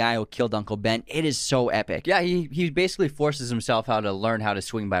find the guy who killed Uncle Ben. It is so epic. Yeah, he basically forces himself how to learn how to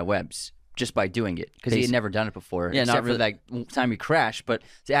swing by webs just by doing it because he had never done it before. Yeah, except not for that time he crashed, but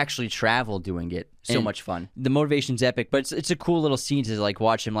to actually travel doing it, so And much fun. The motivation's epic, but it's a cool little scene to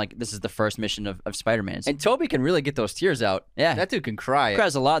watch him this is the first mission of Spider-Man. And Tobey can really get those tears out. Yeah. That dude can cry. He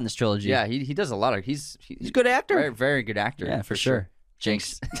cries a lot in this trilogy. Yeah, he does a lot of. He's a good actor. Very, very good actor. Yeah, for sure.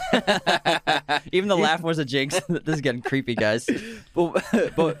 Jinx. Jinx. Even the laugh was a jinx. This is getting creepy, guys. But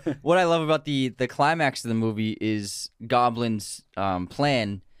what I love about the climax of the movie is Goblin's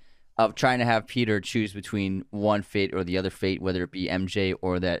plan of trying to have Peter choose between one fate or the other fate, whether it be MJ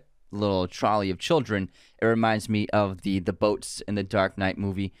or that little trolley of children. It reminds me of the boats in the Dark Knight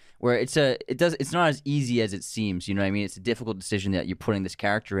movie, where it's not as easy as it seems. You know what I mean? It's a difficult decision that you're putting this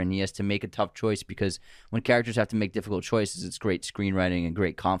character in. He has to make a tough choice because when characters have to make difficult choices, it's great screenwriting and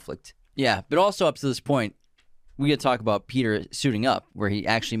great conflict. Yeah, but also up to this point, we got to talk about Peter suiting up, where he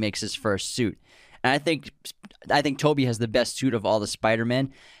actually makes his first suit. And I think Tobey has the best suit of all the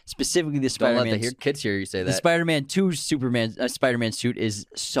Spider-Man, specifically the Spider-Man. Don't let the kids hear you say that. The Spider-Man 2 Spider-Man suit is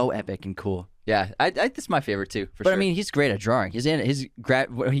so epic and cool. Yeah, that's my favorite too. But sure. I mean, he's great at drawing.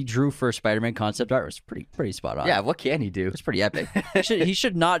 What he drew for Spider-Man concept art was pretty spot on. Yeah, what can he do? It's pretty epic. He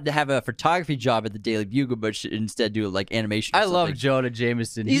should not have a photography job at the Daily Bugle, but should instead do animation. I love Jonah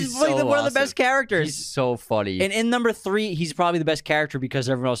Jameson. He's so one of the awesome. best characters. He's so funny. And in number 3, he's probably the best character because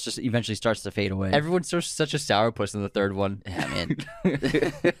everyone else just eventually starts to fade away. Everyone's such a sourpuss in the third one. Yeah,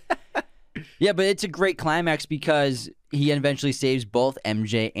 man. Yeah, but it's a great climax because he eventually saves both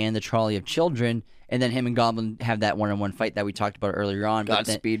MJ and the trolley of children, and then him and Goblin have that one-on-one fight that we talked about earlier on.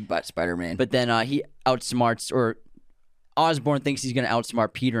 Godspeed, but Spider-Man. But then he outsmarts, or Osborn thinks he's going to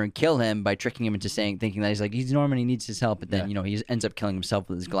outsmart Peter and kill him by tricking him into thinking that he's Norman, he needs his help, but then he ends up killing himself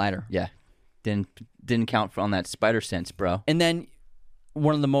with his glider. Yeah, didn't count on that spider sense, bro. And then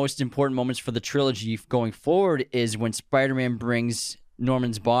one of the most important moments for the trilogy going forward is when Spider-Man brings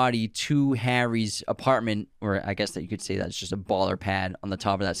Norman's body to Harry's apartment, or I guess that you could say that's just a baller pad on the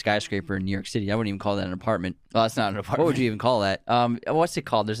top of that skyscraper in New York City. I wouldn't even call that an apartment. Oh, that's not an apartment. What would you even call that? What's it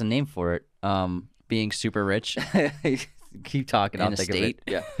called? There's a name for it. Being super rich. Keep talking. I'll think of it.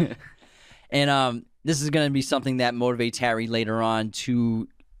 Yeah. And this is going to be something that motivates Harry later on to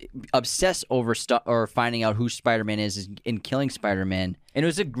obsess over or finding out who Spider-Man is in killing Spider-Man. And it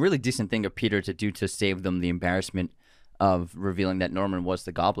was a really decent thing of Peter to do to save them the embarrassment of revealing that Norman was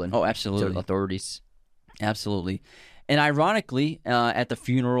the Goblin. Oh, absolutely. To the authorities. Absolutely. And ironically, at the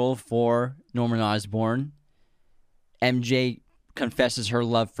funeral for Norman Osborn, MJ confesses her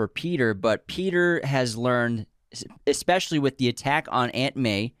love for Peter, but Peter has learned, especially with the attack on Aunt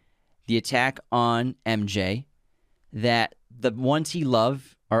May, the attack on MJ, that the ones he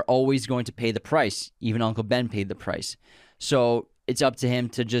loved are always going to pay the price. Even Uncle Ben paid the price. So it's up to him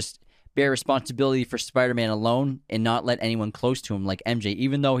to just bear responsibility for Spider-Man alone and not let anyone close to him like MJ.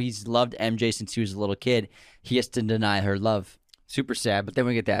 Even though he's loved MJ since he was a little kid, he has to deny her love. Super sad, but then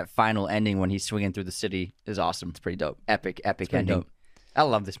we get that final ending when he's swinging through the city. Is awesome. It's pretty dope. Epic ending. Dope. I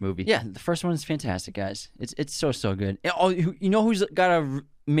love this movie. Yeah, the first one is fantastic, guys. It's so good. Oh, you know who's got a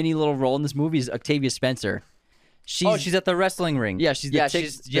mini little role in this movie is Octavia Spencer. She's at the wrestling ring. Yeah, she's the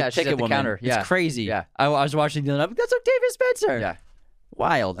she's ticket at the woman. counter. Yeah. It's crazy. Yeah. I was watching the other night. That's Octavia Spencer. Yeah.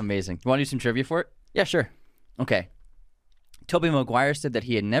 Wild. Amazing. You want to do some trivia for it? Yeah, sure. Okay. Tobey Maguire said that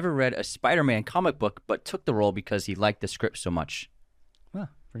he had never read a Spider-Man comic book, but took the role because he liked the script so much. Wow,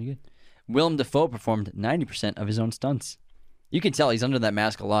 pretty good. Willem Dafoe performed 90% of his own stunts. You can tell he's under that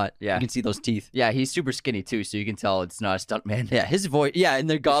mask a lot. Yeah. You can see those teeth. Yeah, he's super skinny too, so you can tell it's not a stuntman. Yeah, his voice. Yeah, in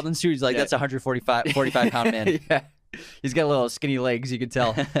the Goblin suit, he's like, that's a 45-pound man. Yeah. He's got little skinny legs, you can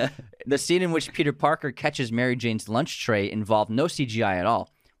tell. The scene in which Peter Parker catches Mary Jane's lunch tray involved no CGI at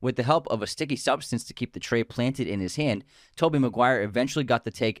all. With the help of a sticky substance to keep the tray planted in his hand, Tobey Maguire eventually got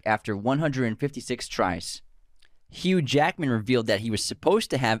the take after 156 tries. Hugh Jackman revealed that he was supposed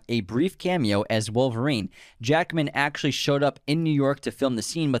to have a brief cameo as Wolverine. Jackman actually showed up in New York to film the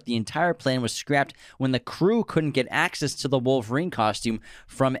scene, but the entire plan was scrapped when the crew couldn't get access to the Wolverine costume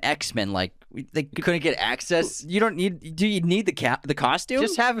from X-Men. Like, they couldn't get access. You don't need. Do you need the costume?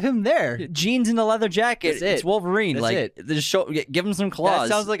 Just have him there. Jeans and a leather jacket. That's it. It's Wolverine. That's like, it. Just give him some claws.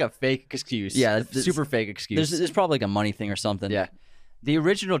 That sounds like a fake excuse. Yeah, a super fake excuse. There's probably like a money thing or something. Yeah. The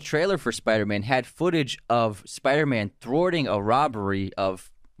original trailer for Spider-Man had footage of Spider-Man thwarting a robbery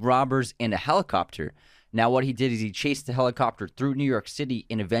of robbers in a helicopter. Now, what he did is he chased the helicopter through New York City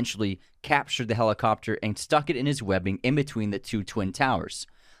and eventually captured the helicopter and stuck it in his webbing in between the two Twin Towers.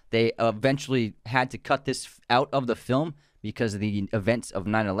 They eventually had to cut this out of the film because of the events of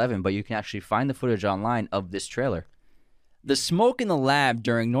 9/11, but you can actually find the footage online of this trailer. The smoke in the lab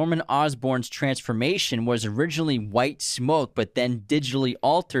during Norman Osborn's transformation was originally white smoke, but then digitally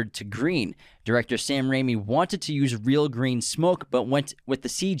altered to green. Director Sam Raimi wanted to use real green smoke, but went with the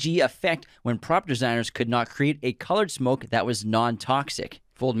CG effect when prop designers could not create a colored smoke that was non-toxic.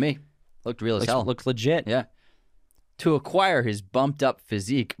 Fooled me. Looked real as hell. Looked legit. Yeah. To acquire his bumped up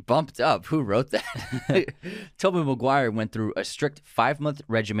physique, bumped up, who wrote that? Tobey Maguire went through a strict 5-month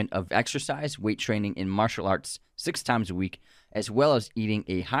regimen of exercise, weight training, and martial arts 6 times a week, as well as eating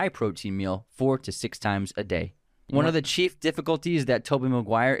a high-protein meal 4 to 6 times a day. One of the chief difficulties that Tobey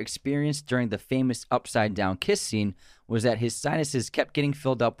Maguire experienced during the famous upside-down kiss scene was that his sinuses kept getting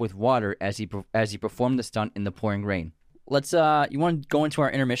filled up with water as he performed the stunt in the pouring rain. Let's you want to go into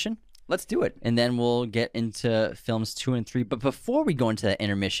our intermission? Let's do it. And then we'll get into films 2 and 3. But before we go into that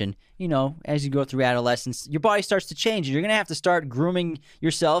intermission, you know, as you go through adolescence, your body starts to change. You're going to have to start grooming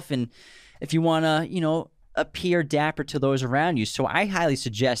yourself. And if you want to, you know, appear dapper to those around you. So I highly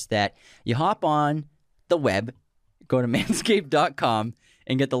suggest that you hop on the web, go to manscaped.com,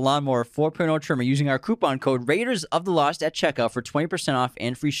 and get the Lawnmower 4.0 trimmer using our coupon code Raiders of the Lost at checkout for 20% off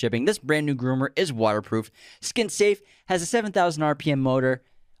and free shipping. This brand new groomer is waterproof, skin safe, has a 7,000 RPM motor,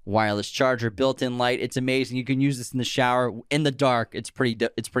 wireless charger, built-in light. It's amazing. You can use this in the shower in the dark. It's pretty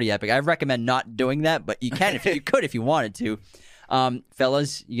epic. I recommend not doing that, but you can if you could if you wanted to.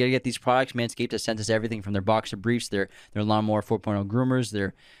 Fellas, you gotta get these products. Manscaped has sent us everything from their boxer briefs, their Lawnmower 4.0 groomers,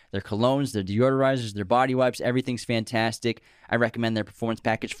 their colognes, their deodorizers, their body wipes. Everything's fantastic. I recommend their Performance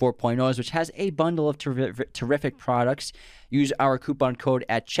Package 4.0s, which has a bundle of terrific products. Use our coupon code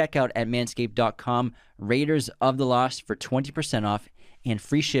at checkout at manscaped.com, Raiders of the Lost, for 20% off and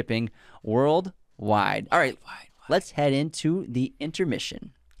free shipping worldwide. All right, let's head into the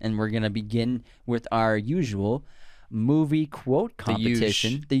intermission. And we're going to begin with our usual movie quote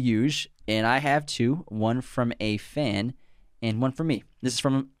competition. The huge. And I have 2, one from a fan and one from me. This is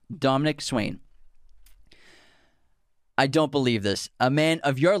from Dominic Swain. I don't believe this. A man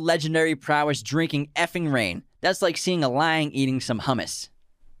of your legendary prowess drinking effing rain. That's like seeing a lion eating some hummus.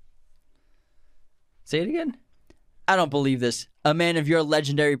 Say it again. I don't believe this. A man of your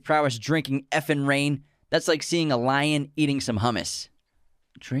legendary prowess drinking effing rain. That's like seeing a lion eating some hummus.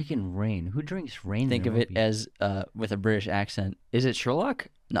 Drinking rain. Who drinks rain? Think of it as with a British accent. Is it Sherlock?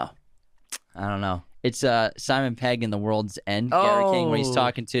 No. I don't know. It's Simon Pegg in The World's End. Gary King when he's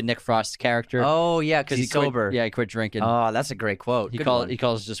talking to Nick Frost's character. Oh, yeah, because he's sober. Yeah, he quit drinking. Oh, that's a great quote. He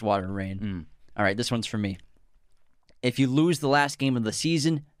calls just water rain. All right, this one's for me. If you lose the last game of the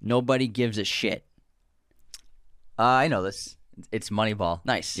season, nobody gives a shit. I know this. It's Moneyball.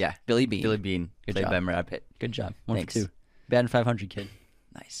 Nice. Yeah. Billy Bean. Good played job. by Brad Pitt. Good job. 1 Thanks. for 2. Bad 500, kid.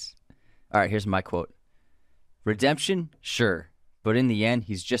 Nice. All right, here's my quote. Redemption? Sure. But in the end,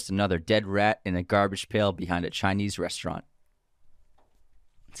 he's just another dead rat in a garbage pail behind a Chinese restaurant.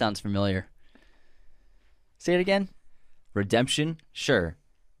 Sounds familiar. Say it again. Redemption? Sure.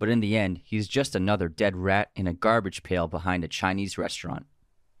 But in the end, he's just another dead rat in a garbage pail behind a Chinese restaurant.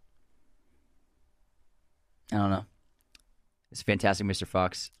 I don't know. It's fantastic, Mr.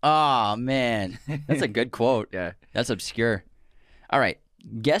 Fox. Oh, man. That's a good quote. Yeah. That's obscure. All right.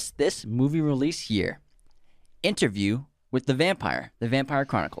 Guess this movie release year. Interview with the Vampire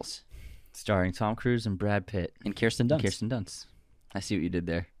Chronicles. Starring Tom Cruise and Brad Pitt. And Kirsten Dunst. I see what you did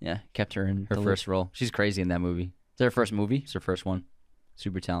there. Yeah, kept her in her first role. She's crazy in that movie. Is that her first movie? It's her first one.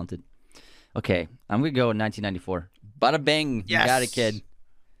 Super talented. Okay, I'm going to go in 1994. Bada bing. Yes. You got it, kid.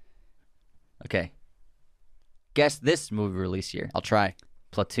 Okay. Guess this movie release year. I'll try.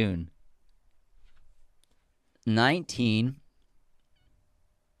 Platoon. 19.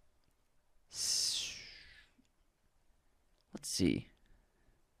 Let's see.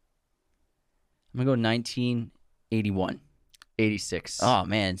 I'm going to go 1981. 86. Oh,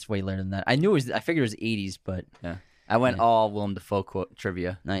 man, it's way later than that. I figured it was 80s, but... Yeah. I went all Willem Dafoe quote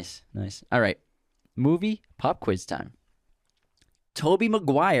trivia. Nice. All right. movie pop quiz time. Tobey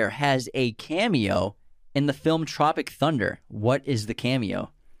Maguire has a cameo in the film Tropic Thunder. What is the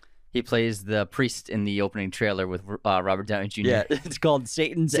cameo? He plays the priest in the opening trailer with Robert Downey Jr. Yeah, it's called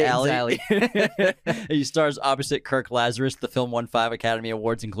Satan's Alley. He stars opposite Kirk Lazarus. The film won 5 Academy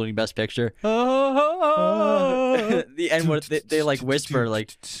Awards, including Best Picture. The end, what they like whisper,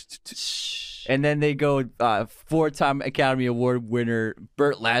 like, and then they go 4-time Academy Award winner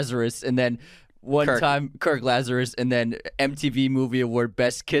Burt Lazarus, and then one-time Kirk Lazarus, and then MTV Movie Award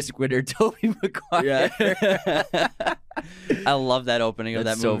Best Kiss winner Tobey Maguire. Yeah. I love that opening of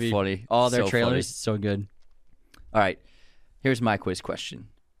that That's so movie. funny. All their So trailers, funny. so good. All right, here's my quiz question: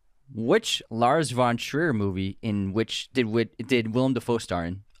 which Lars von Trier movie in which did Willem Dafoe star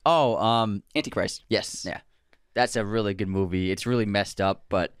in? Oh, Antichrist. Yes. Yeah. That's a really good movie. It's really messed up,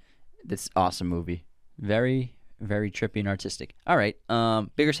 but it's an awesome movie. Very, very trippy and artistic. All right.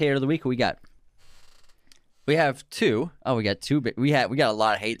 Biggest hater of the week. Who we got? We have 2. Oh, we got 2. We got a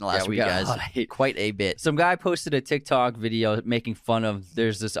lot of hate in the last we week, got a guys. lot of hate. Quite a bit. Some guy posted a TikTok video making fun of,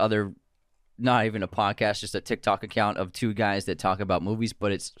 there's this other, not even a podcast, just a TikTok account of 2 guys that talk about movies,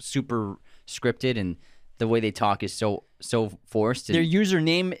 but it's super scripted and the way they talk is so forced. And Their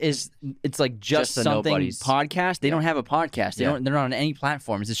username is, it's like just the something nobodies. podcast. They don't have a podcast. Yeah. They're not on any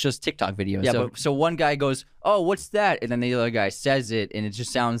platforms. It's just TikTok videos. yeah, so one guy goes, "Oh, what's that?" And then the other guy says it, and it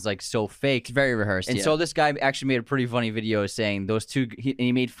just sounds like so fake. It's very rehearsed. And yeah. so this guy actually made a pretty funny video saying those 2,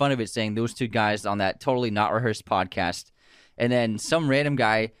 he made fun of it, saying those 2 guys on that totally not rehearsed podcast. And then some random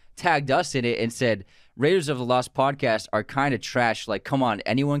guy tagged us in it and said, "Raiders of the Lost podcast are kind of trash. Like, come on,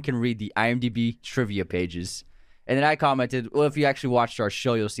 anyone can read the IMDb trivia pages." And then I commented, "Well, if you actually watched our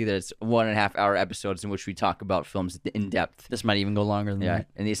show, you'll see that it's 1.5-hour episodes in which we talk about films in depth." This might even go longer than that.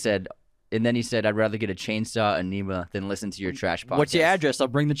 And then he said, "I'd rather get a chainsaw and Nima than listen to your trash podcast." What's your address? I'll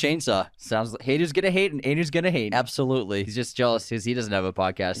bring the chainsaw. Sounds like haters gonna hate and haters gonna hate. Absolutely. He's just jealous because he doesn't have a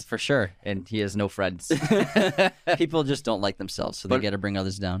podcast For sure. and he has no friends. People just don't like themselves, so they got to bring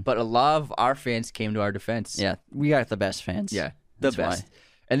others down. But a lot of our fans came to our defense. Yeah, we got the best fans. Yeah, That's the best. why.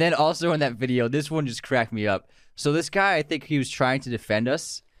 And then also in that video, this one just cracked me up. So this guy, I think he was trying to defend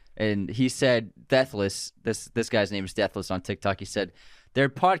us, and he said, Deathless, this guy's name is Deathless on TikTok, he said, "Their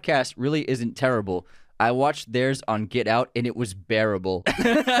podcast really isn't terrible. I watched theirs on Get Out, and it was bearable."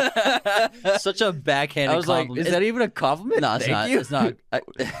 Such a backhanded I was like, compliment. is that even a compliment? No, it's Thank not. you. It's not.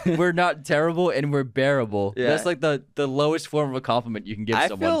 We're not terrible, and we're bearable. Yeah. That's like the lowest form of a compliment you can give I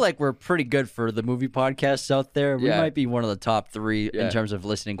someone. feel like we're pretty good for the movie podcasts out there. We Yeah. might be one of the top 3 Yeah. in terms of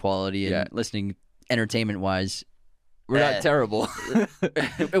listening quality and Yeah. listening entertainment-wise. we're not terrible.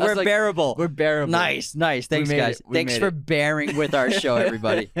 We're bearable. We're bearable. Nice. Thanks, made guys. it. We Thanks made for it. bearing with our show,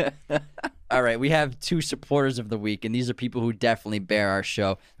 everybody. All right, we have 2 supporters of the week, and these are people who definitely bear our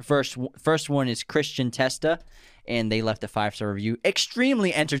show. The first one is Christian Testa, and they left a 5-star review.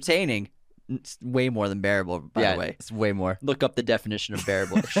 Extremely entertaining. It's way more than bearable, by the way. It's way more. Look up the definition of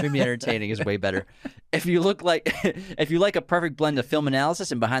bearable. Extremely entertaining is way better. If you like a perfect blend of film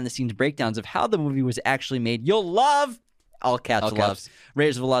analysis and behind the scenes breakdowns of how the movie was actually made, you'll love all caps All love. caps.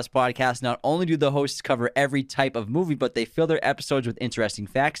 Raiders of the Lost podcast. Not only do the hosts cover every type of movie, but they fill their episodes with interesting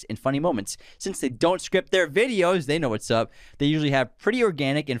facts and funny moments. Since they don't script their videos, they know what's up. They usually have pretty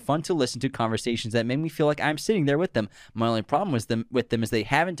organic and fun to listen to conversations that make me feel like I'm sitting there with them. My only problem with them is they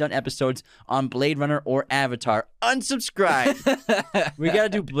haven't done episodes on Blade Runner or Avatar. Unsubscribe. We got to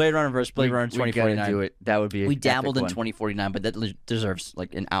do Blade Runner versus Blade Runner We 2049. gotta do it. That would be. We an dabbled in epic one. 2049, but that deserves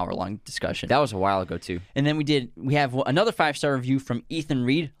like an hour-long discussion. That was a while ago too. And then we have another 5-star review from Ethan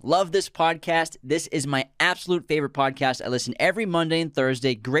Reed. Love this podcast. This is my absolute favorite podcast. I listen every Monday and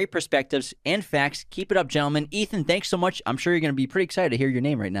Thursday. Great perspectives and facts. Keep it up, gentlemen. Ethan, thanks so much. I'm sure you're going to be pretty excited to hear your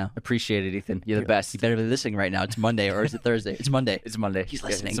name right now. Appreciate it, Ethan. You're the best. You better be listening right now. It's Monday, or is it Thursday? It's Monday. It's Monday. He's Yeah,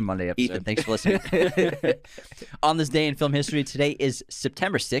 listening. it's a Monday episode. Ethan, thanks for listening. On this day in film history, today is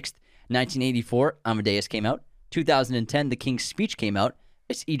September 6th, 1984. Amadeus came out. 2010, The King's Speech came out.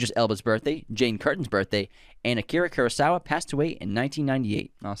 It's Idris Elba's birthday, Jane Curtin's birthday, and Akira Kurosawa passed away in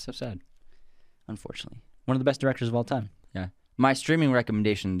 1998. Oh, so sad. Unfortunately. One of the best directors of all time. Yeah. My streaming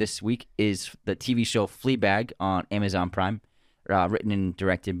recommendation this week is the TV show Fleabag on Amazon Prime, written and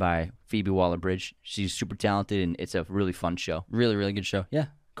directed by Phoebe Waller-Bridge. She's super talented, and it's a really fun show. Really, really good show. Yeah,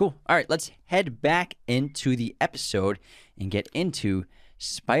 cool. All right, let's head back into the episode and get into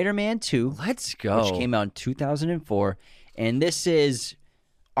Spider-Man 2. Let's go. Which came out in 2004. And this is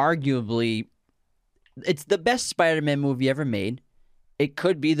arguably, it's the best Spider-Man movie ever made. It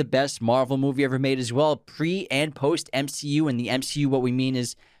could be the best Marvel movie ever made as well, pre and post MCU. And the MCU, what we mean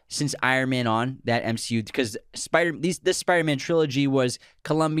is since Iron Man on, that MCU, because this Spider-Man trilogy was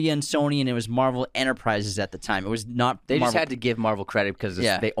Columbia and Sony, and it was Marvel Enterprises at the time. It was not. They just Marvel. had to give Marvel credit because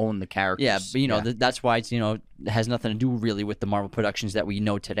they own the characters. Yeah, but that's why it's it has nothing to do really with the Marvel productions that we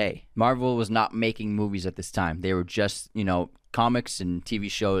know today. Marvel was not making movies at this time. They were just comics and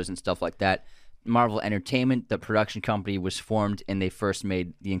TV shows and stuff like that. Marvel Entertainment, the production company, was formed, and they first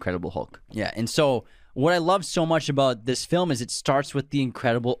made The Incredible Hulk. Yeah, and so what I love so much about this film is it starts with the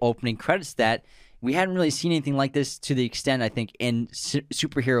incredible opening credits that we hadn't really seen anything like this to the extent, I think, in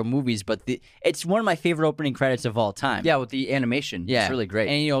superhero movies, but it's one of my favorite opening credits of all time. Yeah, with the animation. Yeah. It's really great.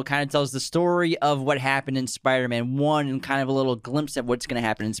 And, kind of tells the story of what happened in Spider-Man 1 and kind of a little glimpse at what's going to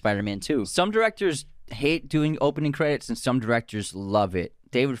happen in Spider-Man 2. Some directors hate doing opening credits, and some directors love it.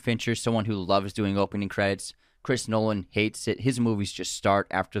 David Fincher is someone who loves doing opening credits. Chris Nolan hates it. His movies just start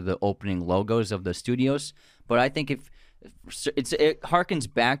after the opening logos of the studios. But I think it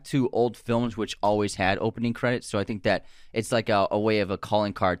harkens back to old films which always had opening credits. So I think that it's like a way of a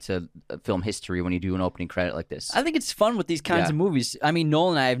calling card to film history when you do an opening credit like this. I think it's fun with these kinds of movies. I mean,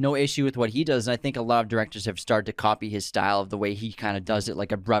 Nolan, I have no issue with what he does, and I think a lot of directors have started to copy his style of the way he kind of does it,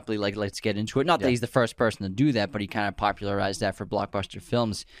 like abruptly, like let's get into it. Not that he's the first person to do that, but he kind of popularized that for blockbuster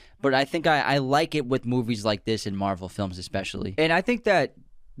films. But I think I like it with movies like this in Marvel films especially. And I think that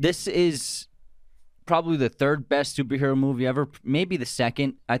this is probably the third best superhero movie ever, maybe the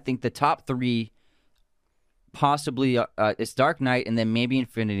second. I think the top three possibly it's Dark Knight, and then maybe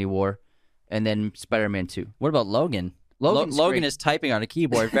Infinity War, and then Spider-Man 2. What about Logan? Logan is typing on a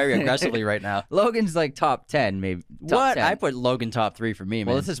keyboard very aggressively right now. Logan's like top 10, maybe. Top 10. I put Logan top 3 for me, man.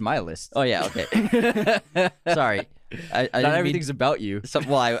 Well, this is my list. Oh, yeah, okay. Sorry. I Not everything's about you.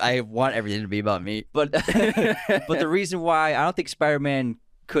 I want everything to be about me. But the reason why I don't think Spider-Man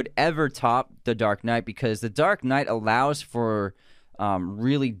could ever top The Dark Knight, because The Dark Knight allows for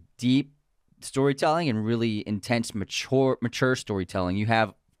really deep storytelling and really intense, mature storytelling. You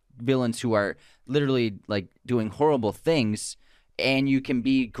have villains who are literally like doing horrible things, and you can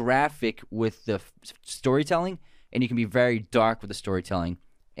be graphic with the storytelling, and you can be very dark with the storytelling.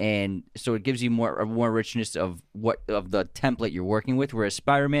 And so it gives you more richness of the template you're working with. Whereas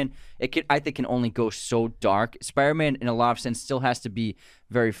Spider-Man, I think can only go so dark. Spider-Man, in a lot of sense, still has to be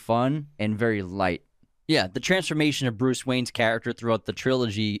very fun and very light. Yeah, the transformation of Bruce Wayne's character throughout the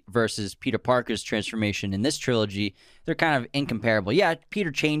trilogy versus Peter Parker's transformation in this trilogy, they're kind of incomparable. Yeah,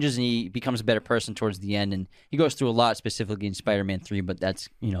 Peter changes and he becomes a better person towards the end, and he goes through a lot specifically in Spider-Man 3, but that's,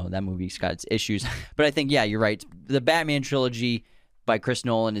 that movie's got its issues. But I think, yeah, you're right. The Batman trilogy by Chris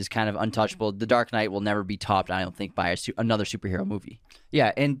Nolan is kind of untouchable. The Dark Knight will never be topped, I don't think, by another superhero movie.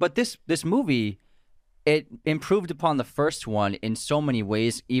 Yeah, but this movie, it improved upon the first one in so many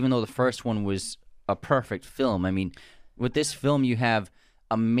ways, even though the first one was a perfect film. I mean, with this film, you have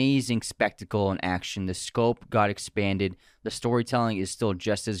amazing spectacle and action. The scope got expanded. The storytelling is still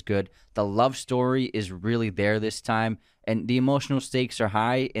just as good. The love story is really there this time. And the emotional stakes are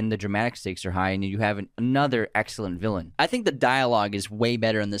high and the dramatic stakes are high, and you have another excellent villain. I think the dialogue is way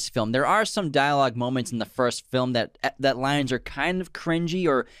better in this film. There are some dialogue moments in the first film that lines are kind of cringy,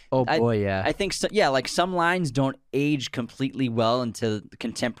 or I think like some lines don't age completely well into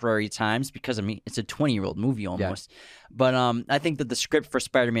contemporary times because it's a 20-year-old movie almost. Yeah. But I think that the script for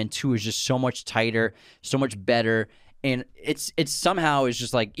Spider-Man 2 is just so much tighter, so much better. And it's somehow is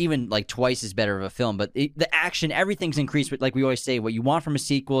just like even like twice as better of a film. But the action, everything's increased. But like we always say, what you want from a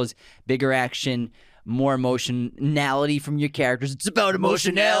sequel is bigger action, more emotionality from your characters. It's about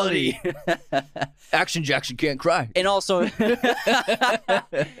emotionality. Action Jackson can't cry. And also,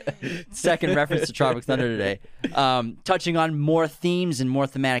 second reference to Tropic Thunder today, touching on more themes and more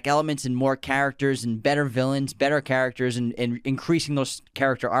thematic elements and more characters and better villains, better characters, and increasing those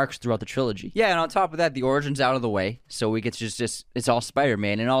character arcs throughout the trilogy. Yeah, and on top of that, the origin's out of the way, so we get to just it's all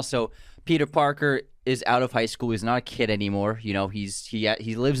Spider-Man, and also Peter Parker is out of high school. He's not a kid anymore. He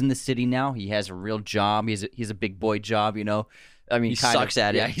lives in the city now. He has a real job. He's a big boy job. I mean, he sucks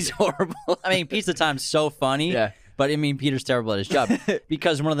at it. Yeah, he's horrible. I mean, Pizza Time's so funny. Yeah. But I mean, Peter's terrible at his job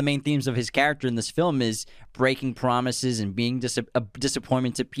because one of the main themes of his character in this film is breaking promises and being a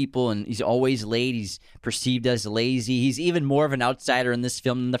disappointment to people. And he's always late. He's perceived as lazy. He's even more of an outsider in this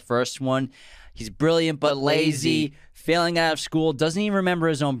film than the first one. He's brilliant but lazy, failing out of school, doesn't even remember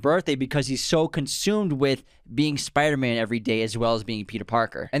his own birthday because he's so consumed with being Spider-Man every day as well as being Peter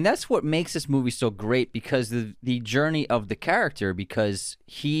Parker. And that's what makes this movie so great, because the journey of the character, because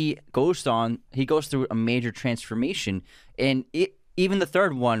he goes through a major transformation. And even the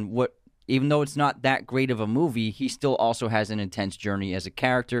third one, even though it's not that great of a movie, he still also has an intense journey as a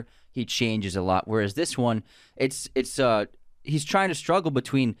character. He changes a lot. Whereas this one, it's he's trying to struggle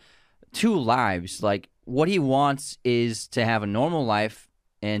between two lives. Like, what he wants is to have a normal life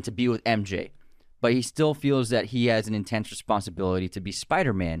and to be with MJ, but he still feels that he has an intense responsibility to be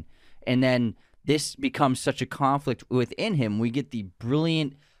Spider-Man. And then this becomes such a conflict within him. We get the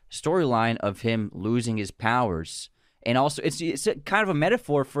brilliant storyline of him losing his powers. And also, it's a kind of a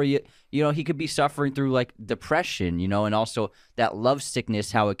metaphor for you. You know, he could be suffering through like depression, you know, and also that love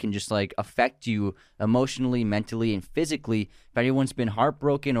sickness, how it can just like affect you emotionally, mentally, and physically. If anyone's been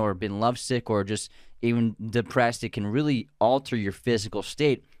heartbroken or been lovesick or just even depressed, it can really alter your physical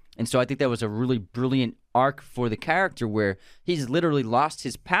state. And so I think that was a really brilliant arc for the character where he's literally lost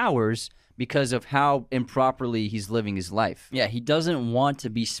his powers because of how improperly he's living his life. Yeah, he doesn't want to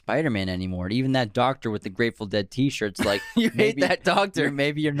be Spider-Man anymore. And even that doctor with the Grateful Dead t-shirt's like, you hate that doctor.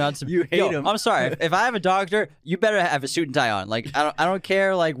 Maybe you're not. You hate him. I'm sorry. If I have a doctor, you better have a suit and tie on. Like, I don't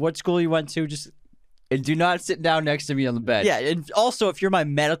care like what school you went to. Just And do not sit down next to me on the bed. yeah. And also, if you're my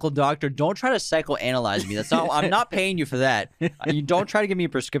medical doctor, don't try to psychoanalyze me. That's not. I'm not paying you for that. You don't try to give me a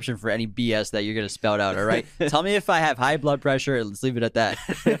prescription for any BS that you're gonna spout out. All right. Tell me if I have high blood pressure. And let's leave it at that.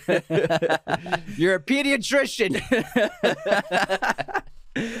 You're a pediatrician.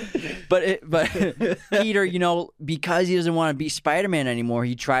 But Peter, you know, because he doesn't want to be Spider-Man anymore,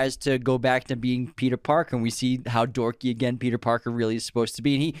 he tries to go back to being Peter Parker, and we see how dorky again Peter Parker really is supposed to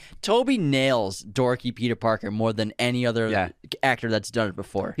be. And Tobey nails dorky Peter Parker more than any other actor that's done it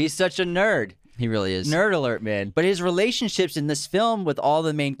before. He's such a nerd. He really is. Nerd alert, man. But his relationships in this film with all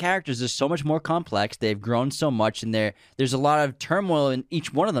the main characters is so much more complex. They've grown so much, and there's a lot of turmoil in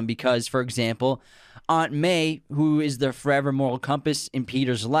each one of them because, for example, Aunt May, who is the forever moral compass in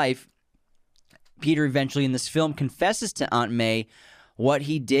Peter's life, Peter eventually in this film confesses to Aunt May what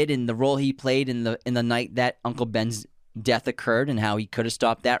he did and the role he played in the night that Uncle Ben's death occurred and how he could have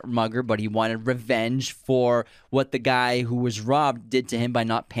stopped that mugger, but he wanted revenge for what the guy who was robbed did to him by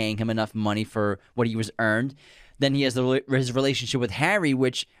not paying him enough money for what he was earned. Then he has his relationship with Harry,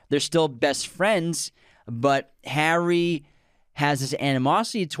 which they're still best friends, but Harry has this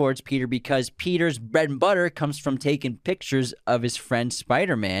animosity towards Peter because Peter's bread and butter comes from taking pictures of his friend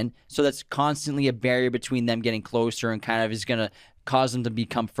Spider-Man. So that's constantly a barrier between them getting closer and kind of is going to cause them to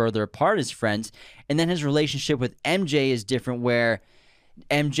become further apart as friends. And then his relationship with MJ is different where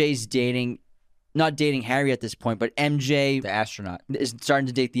MJ's not dating Harry at this point, but MJ, the astronaut, is starting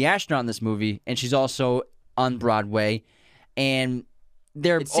to date the astronaut in this movie. And she's also on Broadway. And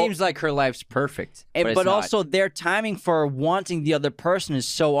it seems like her life's perfect, but also their timing for wanting the other person is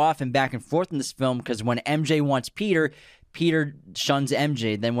so often back and forth in this film because when MJ wants Peter, Peter shuns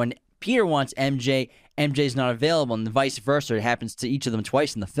MJ. Then when Peter wants MJ, MJ's not available, and vice versa. It happens to each of them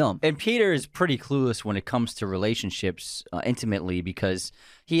twice in the film. And Peter is pretty clueless when it comes to relationships intimately because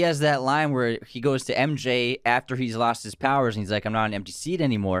he has that line where he goes to MJ after he's lost his powers, and he's like, I'm not an empty seat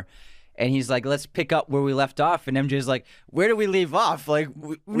anymore. And he's like, let's pick up where we left off. And MJ's like, where did we leave off? Like,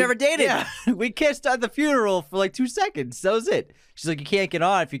 we've never dated. Yeah. We kissed at the funeral for like 2 seconds. That was it. She's like, you can't get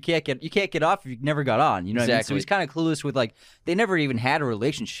on if you can't get off if you never got on. You know what I mean? So he's kind of clueless with like, they never even had a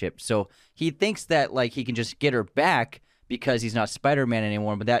relationship. So he thinks that like he can just get her back because he's not Spider-Man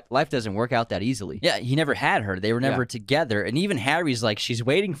anymore, but that life doesn't work out that easily. Yeah, he never had her. They were never together. And even Harry's like, she's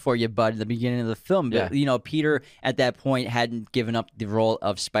waiting for you, bud, at the beginning of the film. But, you know, Peter at that point hadn't given up the role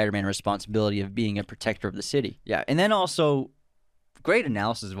of Spider-Man responsibility of being a protector of the city. Yeah, and then also, great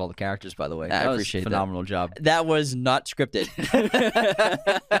analysis of all the characters, by the way. I appreciate that. Phenomenal job. That was not scripted.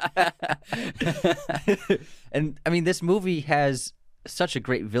 And, I mean, this movie has such a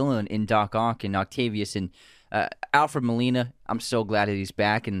great villain in Doc Ock and Octavius and Alfred Molina. I'm so glad that he's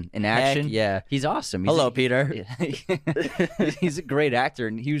back in action. Heck yeah. He's awesome. Hello, Peter. He's a great actor,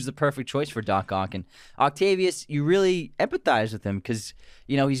 and he was the perfect choice for Doc Ock. And Octavius, you really empathize with him because,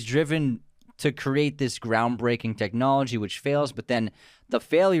 you know, he's driven to create this groundbreaking technology which fails, but then the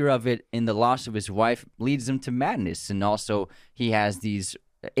failure of it and the loss of his wife leads him to madness. And also he has these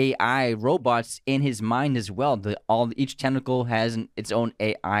AI robots in his mind as well. Each tentacle has its own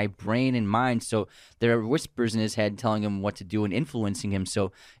AI brain and mind, so there are whispers in his head telling him what to do and influencing him.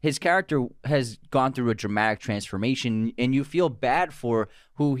 So his character has gone through a dramatic transformation, and you feel bad for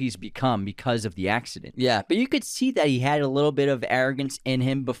who he's become because of the accident. Yeah, but you could see that he had a little bit of arrogance in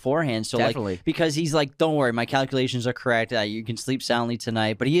him beforehand. So definitely. Like, because he's like, don't worry, my calculations are correct. You can sleep soundly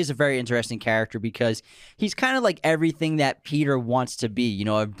tonight. But he is a very interesting character because he's kind of like everything that Peter wants to be. You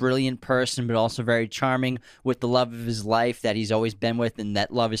know, a brilliant person, but also very charming with the love of his life that he's always been with, and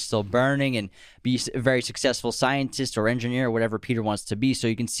that love is still burning, and be a very successful scientist or engineer or whatever Peter wants to be. So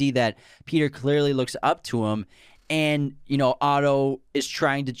you can see that Peter clearly looks up to him. And, you know, Otto is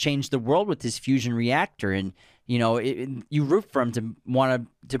trying to change the world with his fusion reactor. And, you root for him to want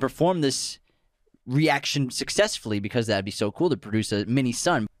to perform this reaction successfully, because that'd be so cool to produce a mini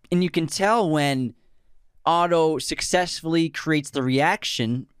sun. And you can tell when Otto successfully creates the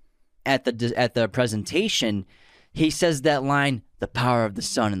reaction at the presentation. He says that line, "The power of the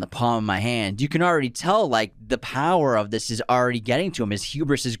sun in the palm of my hand." You can already tell, like, the power of this is already getting to him. His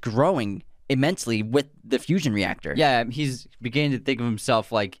hubris is growing immensely with the fusion reactor. Yeah, he's beginning to think of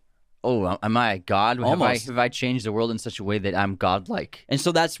himself like, oh, am I a god? Almost. Have I changed the world in such a way that I'm godlike? And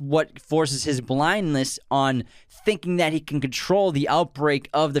so that's what forces his blindness on thinking that he can control the outbreak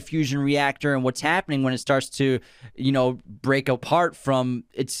of the fusion reactor and what's happening when it starts to, break apart from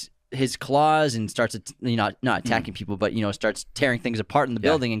his claws and starts, not attacking people, but, starts tearing things apart in the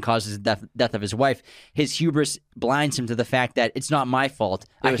building and causes the death of his wife. His hubris blinds him to the fact that it's not my fault.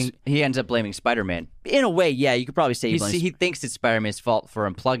 He ends up blaming Spider-Man. In a way, yeah, you could probably say he thinks it's Spider-Man's fault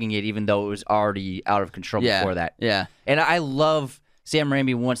for unplugging it, even though it was already out of control before that. Yeah. And I love Sam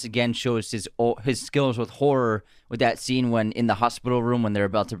Raimi once again shows his skills with horror with that scene when in the hospital room when they're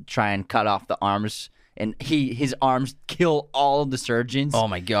about to try and cut off the arms. And his arms kill all of the surgeons. Oh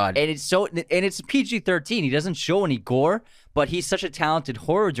my god! And it's PG-13. He doesn't show any gore, but he's such a talented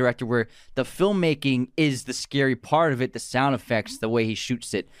horror director where the filmmaking is the scary part of it. The sound effects, the way he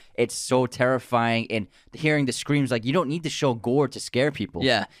shoots it, it's so terrifying. And hearing the screams, like, you don't need to show gore to scare people.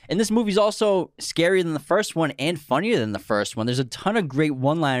 Yeah, and this movie's also scarier than the first one and funnier than the first one. There's a ton of great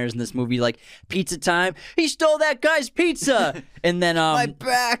one-liners in this movie, like pizza time. He stole that guy's pizza. And then my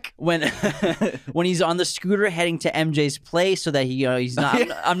back when he's on the scooter heading to MJ's place, so that he's not.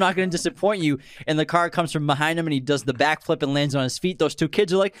 I'm not going to disappoint you. And the car comes from behind him, and he does the backflip and lands on his feet. Those two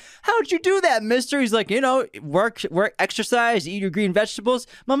kids are like, "How'd you do that, mister?" He's like, work, exercise, eat your green vegetables.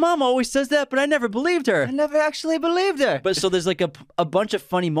 My mom always says that, but I never believed her. I never actually believed her. But so there's like a bunch of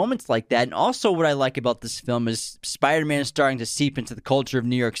funny moments like that. And also what I like about this film is Spider-Man is starting to seep into the culture of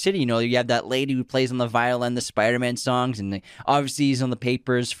New York City. You have that lady who plays on the violin, the Spider-Man songs, and obviously he's on the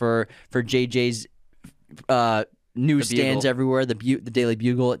papers for JJ's newsstands everywhere, the Daily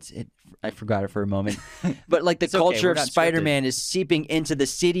Bugle. I forgot it for a moment. But like the culture of Spider-Man is seeping into the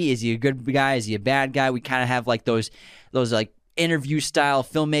city. Is he a good guy? Is he a bad guy? We kind of have like those like interview style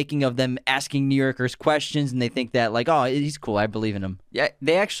filmmaking of them asking New Yorkers questions, and they think that like, oh, he's cool, I believe in him. Yeah,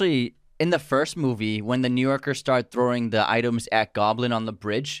 they actually, in the first movie, when the New Yorkers start throwing the items at Goblin on the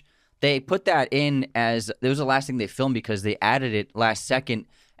bridge, they put that in as, it was the last thing they filmed because they added it last second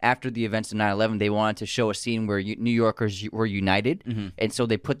after the events of 9/11. They wanted to show a scene where New Yorkers were united, and so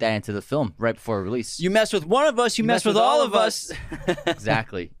they put that into the film right before release. You mess with one of us, you mess with all of us.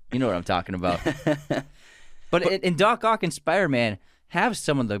 Exactly. You know what I'm talking about. But in Doc Ock and Spider-Man have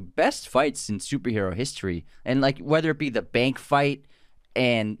some of the best fights in superhero history. And like whether it be the bank fight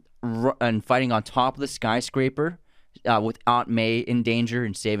and fighting on top of the skyscraper with Aunt May in danger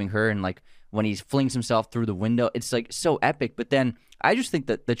and saving her, and like when he flings himself through the window, it's like so epic. But then I just think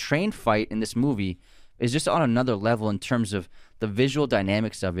that the train fight in this movie is just on another level in terms of the visual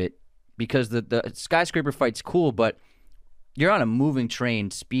dynamics of it, because the skyscraper fight's cool, but you're on a moving train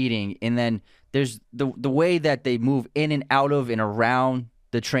speeding, and then there's the way that they move in and out of and around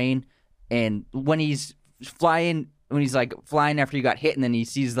the train, and when he's flying after he got hit, and then he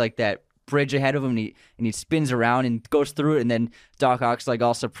sees like that bridge ahead of him, and he spins around and goes through it, and then Doc Ock's like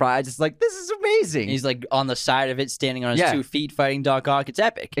all surprised. It's like, this is amazing. He's like on the side of it, standing on his 2 feet, fighting Doc Ock. It's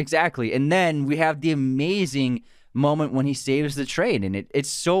epic. Exactly. And then we have the amazing moment when he saves the train, and it's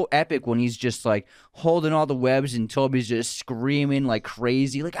so epic when he's just like holding all the webs and Tobey's just screaming like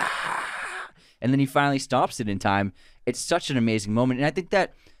crazy, like ah, and then he finally stops it in time. It's such an amazing moment, and I think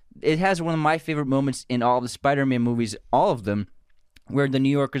that it has one of my favorite moments in all the Spider-Man movies, all of them, where the New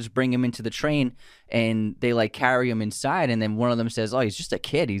Yorkers bring him into the train and they like carry him inside, and then one of them says, "Oh, he's just a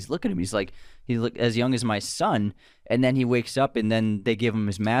kid." Look at him. He's as young as my son. And then he wakes up, and then they give him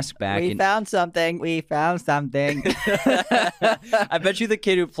his mask back. We found something. I bet you the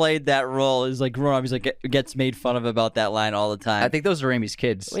kid who played that role is like grown up. He's like gets made fun of about that line all the time. I think those are Raimi's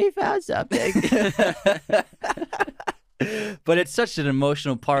kids. We found something. But it's such an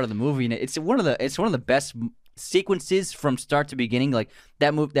emotional part of the movie, and it's one of the best sequences from start to beginning. Like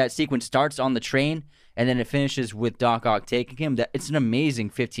that sequence starts on the train, and then it finishes with Doc Ock taking him. It's an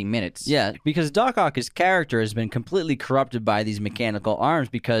amazing 15 minutes. Yeah, because Doc Ock's character has been completely corrupted by these mechanical arms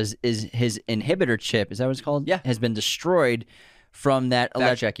because his inhibitor chip, is that what it's called? Yeah. Has been destroyed from that...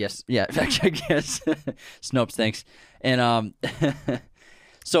 Fact check, yes. Yeah, fact check, yes. Snopes, thanks. And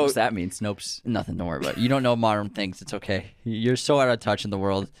so... What's that mean, Snopes? Nothing, don't worry about it. You don't know modern things, it's okay. You're so out of touch in the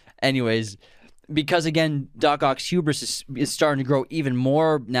world. Anyways, because again, Doc Ock's hubris is starting to grow even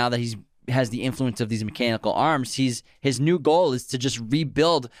more now that he's has the influence of these mechanical arms. His new goal is to just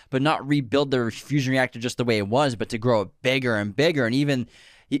rebuild, but not rebuild the fusion reactor just the way it was, but to grow it bigger and bigger. And even,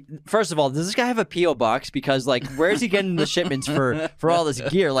 first of all, does this guy have a P.O. box? Because, like, where is he getting the shipments for all this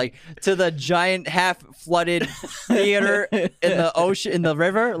gear? Like, to the giant half-flooded theater in the ocean, in the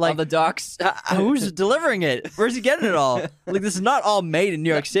river? Like, on the docks. Who's delivering it? Where's he getting it all? Like, this is not all made in New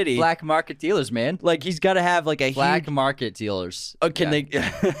York City. Black market dealers, man. Like, he's got to have, like, a Black huge... market dealers. Oh, can they...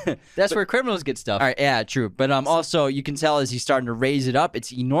 That's where criminals get stuff. All right, yeah, true. But also, you can tell as he's starting to raise it up,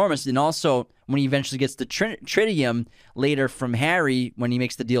 it's enormous. And also, when he eventually gets the tritium later from Harry, when he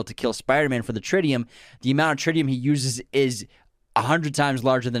makes the deal to kill Spider-Man for the tritium, the amount of tritium he uses is 100 times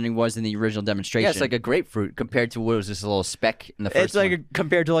larger than he was in the original demonstration. Yeah, it's like a grapefruit compared to what was just a little speck in the first It's like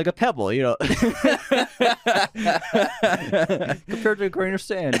compared to like a pebble, you know. compared to a grain of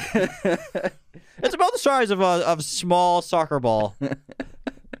sand. It's about the size of a small soccer ball.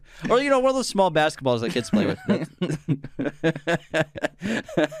 Or, you know, one of those small basketballs that kids play with.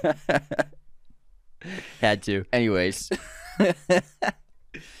 Had to. Anyways.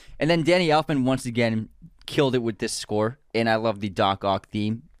 And then Danny Elfman once again killed it with this score. And I love the Doc Ock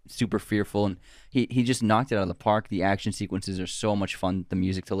theme. Super fearful. And he just knocked it out of the park. The action sequences are so much fun. The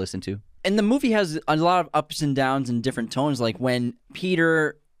music to listen to. And the movie has a lot of ups and downs and different tones. Like when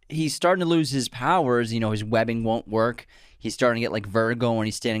Peter, he's starting to lose his powers. You know, his webbing won't work. He's starting to get like vertigo when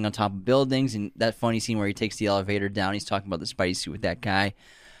he's standing on top of buildings. And that funny scene where he takes the elevator down. He's talking about the Spidey suit with that guy.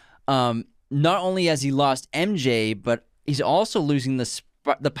 Not only has he lost MJ, but he's also losing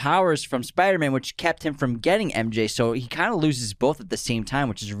the powers from Spider-Man, which kept him from getting MJ. So he kind of loses both at the same time,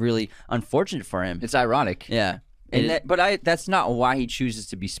 which is really unfortunate for him. It's ironic. Yeah. But that's not why he chooses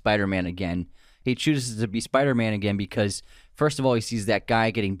to be Spider-Man again. He chooses to be Spider-Man again because, first of all, he sees that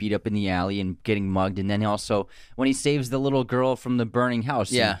guy getting beat up in the alley and getting mugged. And then also when he saves the little girl from the burning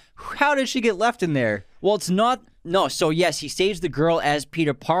house. Yeah. How did she get left in there? Well, it's not... No, so yes, he saves the girl as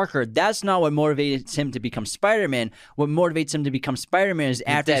Peter Parker. That's not what motivates him to become Spider-Man. What motivates him to become Spider-Man is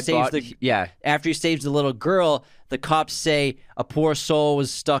after he saves the little girl, the cops say a poor soul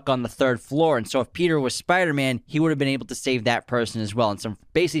was stuck on the 3rd floor. And so if Peter was Spider-Man, he would have been able to save that person as well. And so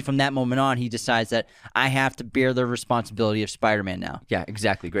basically from that moment on, he decides that I have to bear the responsibility of Spider-Man now. Yeah,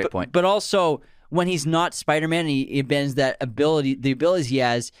 exactly. Great point. But also... when he's not Spider-Man, he bends the abilities he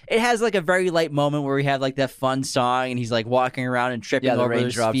has. It has like a very light moment where we have like that fun song and he's like walking around and tripping over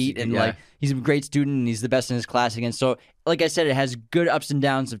his feet and like he's a great student and he's the best in his class again. So like I said, it has good ups and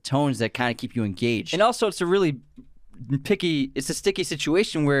downs of tones that kind of keep you engaged. And also it's a sticky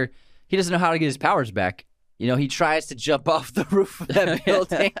situation where he doesn't know how to get his powers back. You know, he tries to jump off the roof of that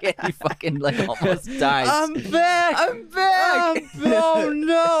building and he fucking like almost dies. I'm back! Oh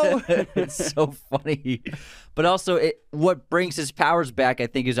no! It's so funny. But also, what brings his powers back, I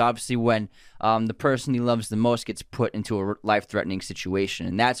think, is obviously when the person he loves the most gets put into a life-threatening situation.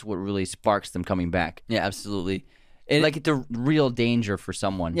 And that's what really sparks them coming back. Yeah, absolutely. Like it's a real danger for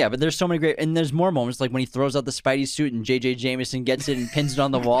someone. Yeah, but there's so many great... And there's more moments, like when he throws out the Spidey suit and J.J. Jameson gets it and pins it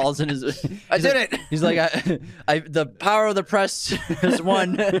on the walls. And I did it! He's like, the power of the press has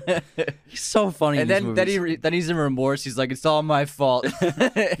won. He's so funny and in these movies. Then he's in remorse. He's like, it's all my fault.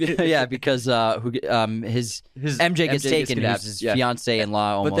 Yeah, because his MJ gets taken. Who's his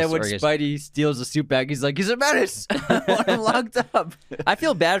fiancé-in-law almost. But then when Spidey steals the suit back, he's like, he's a menace. I want him locked up. I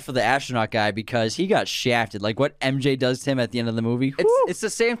feel bad for the astronaut guy because he got shafted. Like what MJ does to him at the end of the movie. It's the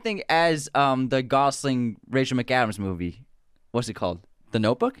same thing as the Gosling Rachel McAdams movie. What's it called? The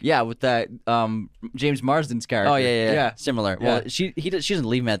Notebook? Yeah, with that James Marsden's character. Oh yeah. Similar. Yeah. Well, she doesn't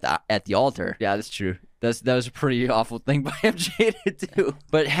leave him at the altar. Yeah, that's true. That was a pretty awful thing by MJ to do.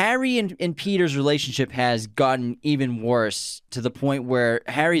 But Harry and Peter's relationship has gotten even worse to the point where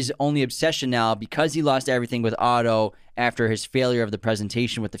Harry's only obsession now, because he lost everything with Otto after his failure of the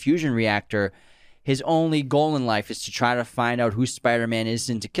presentation with the fusion reactor, his only goal in life is to try to find out who Spider-Man is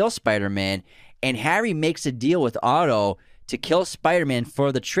and to kill Spider-Man. And Harry makes a deal with Otto to kill Spider-Man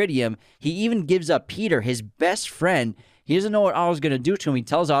for the tritium. He even gives up Peter, his best friend. He doesn't know what Otto's going to do to him. He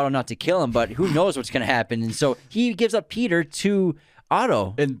tells Otto not to kill him, but who knows what's going to happen. And so he gives up Peter to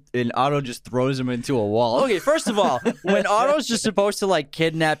Otto. And Otto just throws him into a wall. Okay, first of all, when Otto's just supposed to like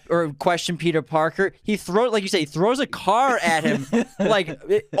kidnap or question Peter Parker, he throws a car at him.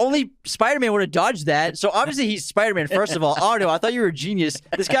 Only Spider-Man would have dodged that. So obviously he's Spider-Man, first of all. Otto, I thought you were a genius.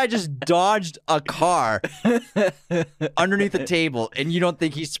 This guy just dodged a car underneath the table, and you don't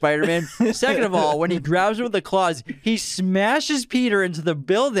think he's Spider-Man? Second of all, when he grabs him with the claws, he smashes Peter into the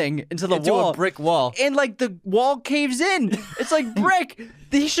building, into the wall. Into a brick wall. And like the wall caves in. It's like brick. Frank,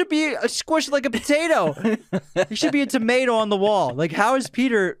 he should be squished like a potato. He should be a tomato on the wall. Like, how is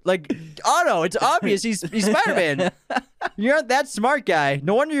Peter like Otto? It's obvious he's Spider-Man. You aren't that smart, guy.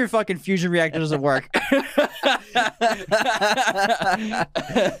 No wonder your fucking fusion reactor doesn't work. I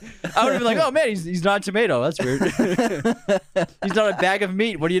would have been like, oh man, he's not a tomato. That's weird. He's not a bag of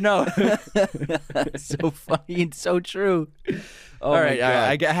meat. What do you know? So funny and so true. All right,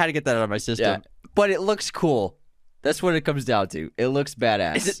 I had to get that out of my system. Yeah. But it looks cool. That's what it comes down to. It looks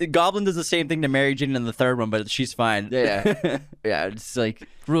badass. Goblin does the same thing to Mary Jane in the third one, but she's fine. Yeah. Yeah, it's like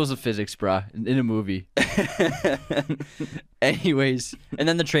rules of physics, brah, in a movie. Anyways, and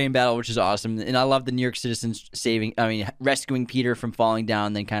then the train battle, which is awesome. And I love the New York citizens rescuing Peter from falling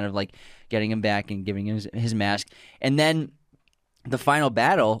down, then kind of like getting him back and giving him his mask. And then the final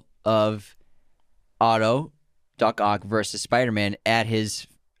battle of Otto, Doc Ock versus Spider-Man at his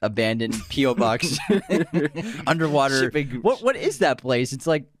abandoned P.O. box underwater. Shipping. What is that place? It's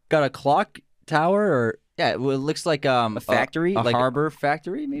like got a clock tower or Yeah, well, it looks like a factory, a like harbor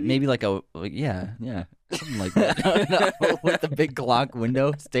factory, maybe like yeah, something like that. No, with the big clock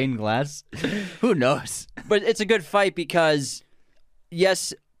window, stained glass. Who knows? But it's a good fight because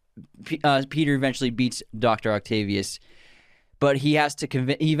yes, Peter eventually beats Dr. Octavius, but he has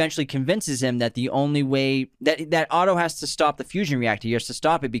to he eventually convinces him that the only way that Otto has to stop the fusion reactor. He has to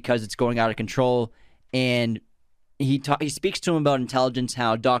stop it because it's going out of control. And he speaks to him about intelligence,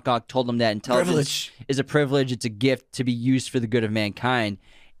 how Doc Ock told him that intelligence is a privilege, it's a gift to be used for the good of mankind.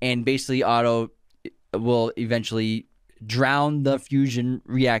 And basically Otto will eventually drown the fusion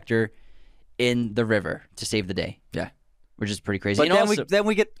reactor in the river to save the day. Yeah. Which is pretty crazy. But And then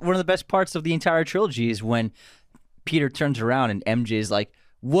we get one of the best parts of the entire trilogy is when Peter turns around and MJ is like,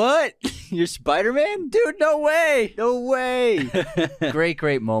 "What? You're Spider-Man? Dude, no way. No way."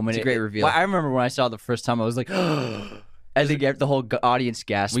 Great moment. It's a great reveal. I remember when I saw it the first time, I was like, I think the whole audience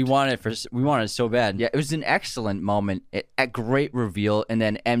gasped. we wanted it so bad. Yeah, it was an excellent moment. A great reveal. And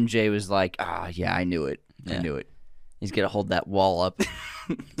then MJ was like, yeah, I knew it. I knew it. He's gonna hold that wall up.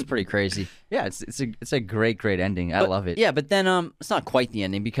 It's pretty crazy. Yeah, it's a great ending. I love it. Yeah, but then it's not quite the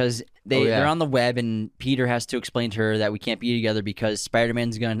ending because they're on the web and Peter has to explain to her that we can't be together because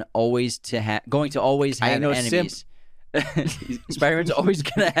Spider-Man's going to always have enemies. Spider-Man's always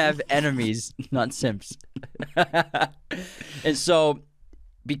going to have enemies, not simps. And so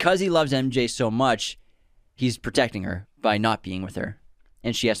because he loves MJ so much, he's protecting her by not being with her.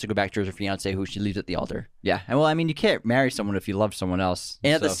 And she has to go back to her fiance, who she leaves at the altar. Yeah. And well, I mean, you can't marry someone if you love someone else.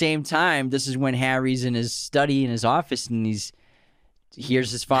 And at the same time, this is when Harry's in his study in his office, and he hears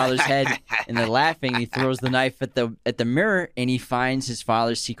his father's head, and they're laughing. He throws the knife at the mirror, and he finds his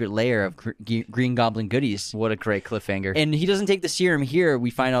father's secret lair of Green Goblin goodies. What a great cliffhanger! And he doesn't take the serum here. We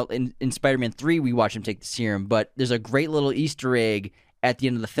find out in Spider-Man 3, we watch him take the serum. But there's a great little Easter egg at the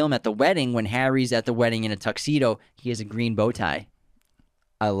end of the film at the wedding when Harry's at the wedding in a tuxedo. He has a green bow tie.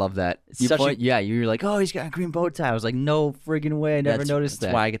 I love that. You're like, oh, he's got a green bow tie. I was like, no friggin' way. I never noticed that.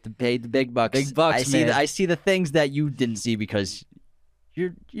 That's why I get to pay the big bucks. Big bucks, man. I see the things that you didn't see because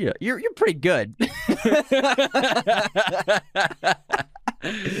you're pretty good.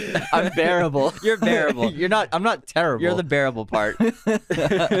 I'm bearable. You're bearable. I'm not terrible. You're the bearable part.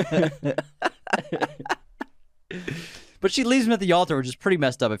 But she leaves him at the altar, which is pretty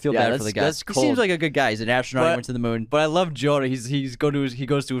messed up. I feel bad for the guy. That's he cold. seems like a good guy. He's an astronaut. He went to the moon. But I love Jonah. He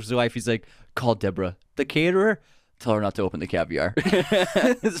goes to his wife. He's like, call Deborah, the caterer. Tell her not to open the caviar.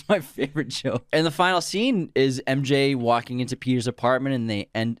 This is my favorite joke. And the final scene is MJ walking into Peter's apartment,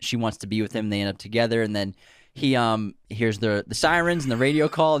 and she wants to be with him. They end up together, and then he hears the sirens and the radio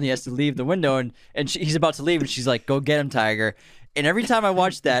call, and he has to leave the window, and he's about to leave, and she's like, "Go get him, Tiger." And every time I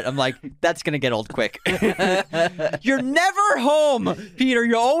watch that, I'm like, that's going to get old quick. You're never home, Peter.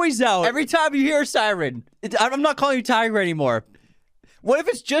 You're always out. Every time you hear a siren. I'm not calling you Tiger anymore. What if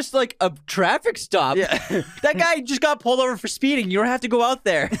it's just like a traffic stop? Yeah. That guy just got pulled over for speeding. You don't have to go out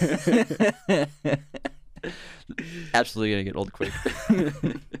there. Absolutely going to get old quick.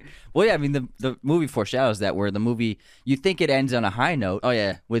 Well, yeah, I mean, the movie foreshadows that, where the movie, you think it ends on a high note. Oh,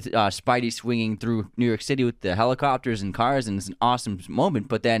 yeah. With Spidey swinging through New York City with the helicopters and cars, and it's an awesome moment.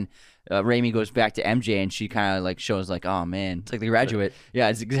 But then Raimi goes back to MJ, and she kind of like shows like, oh, man. It's like The Graduate. Yeah,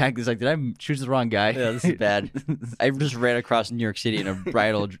 it's like, did I choose the wrong guy? Yeah, this is bad. I just ran across New York City in a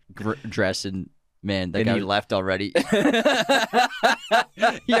bridal dress, and Man, that And guy he left already.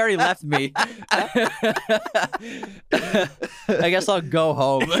 he already left me. I guess I'll go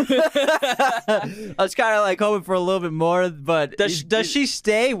home. I was kind of like hoping for a little bit more, but does she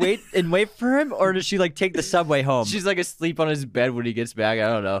stay, wait for him, or does she like take the subway home? She's like asleep on his bed when he gets back. I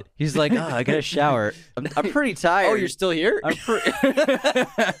don't know. He's like, oh, I got to shower. I'm pretty tired. Oh, you're still here? I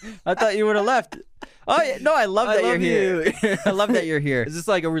thought you would have left. Oh yeah, no, I love that you're here. I love that you're here. Is this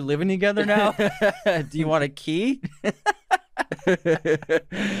like, are we living together now? Do you want a key? All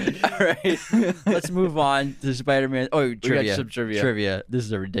right, let's move on to Spider-Man. Oh, trivia. We got some trivia. Trivia. This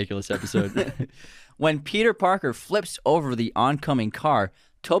is a ridiculous episode. When Peter Parker flips over the oncoming car,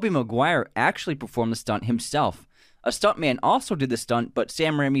 Tobey Maguire actually performed the stunt himself. A stuntman also did the stunt, but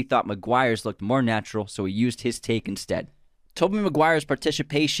Sam Raimi thought Maguire's looked more natural, so he used his take instead. Tobey Maguire's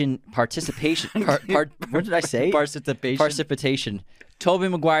participation. What did I say? Precipitation. Tobey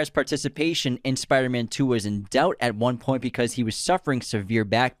Maguire's participation in Spider-Man 2 was in doubt at one point because he was suffering severe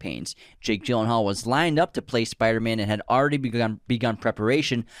back pains. Jake Gyllenhaal was lined up to play Spider-Man and had already begun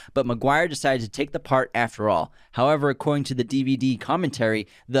preparation, but Maguire decided to take the part after all. However, according to the DVD commentary,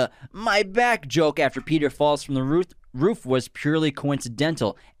 the "my back" joke after Peter falls from the roof was purely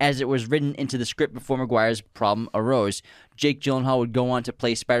coincidental, as it was written into the script before Maguire's problem arose. Jake Gyllenhaal would go on to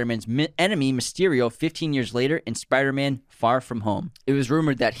play Spider-Man's enemy, Mysterio, 15 years later in Spider-Man Far From Home. It was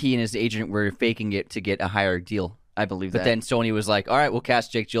rumored that he and his agent were faking it to get a higher deal. I believe that. But then Sony was like, all right, we'll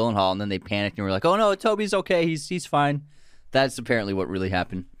cast Jake Gyllenhaal. And then they panicked and were like, oh, no, Toby's okay. He's fine. That's apparently what really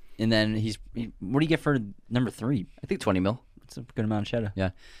happened. And then what do you get for number 3? I think 20 mil. That's a good amount of cheddar.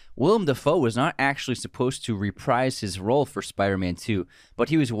 Yeah. Willem Dafoe was not actually supposed to reprise his role for Spider-Man 2, but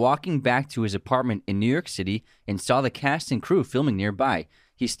he was walking back to his apartment in New York City and saw the cast and crew filming nearby.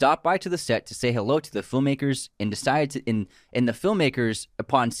 He stopped by to the set to say hello to the filmmakers and decided to, and the filmmakers,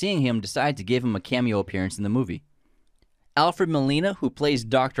 upon seeing him, decided to give him a cameo appearance in the movie. Alfred Molina, who plays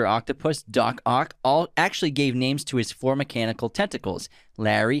Dr. Octopus, Doc Ock, all actually gave names to his 4 mechanical tentacles: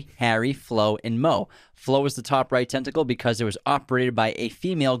 Larry, Harry, Flo, and Mo. Flo was the top right tentacle because it was operated by a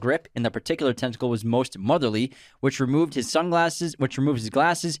female grip, and the particular tentacle was most motherly, which removed his glasses,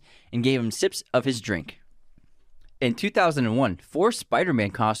 and gave him sips of his drink. In 2001, 4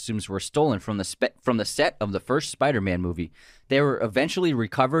 Spider-Man costumes were stolen from the set of the first Spider-Man movie. They were eventually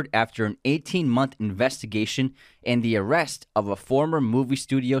recovered after an 18-month investigation and the arrest of a former movie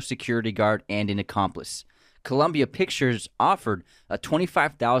studio security guard and an accomplice. Columbia Pictures offered a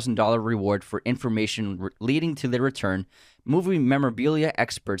 $25,000 reward for information leading to their return. Movie memorabilia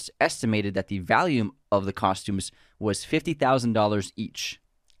experts estimated that the value of the costumes was $50,000 each.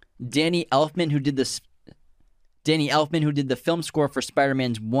 Danny Elfman, who did the film score for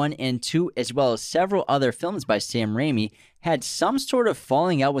Spider-Man's 1 and 2, as well as several other films by Sam Raimi, had some sort of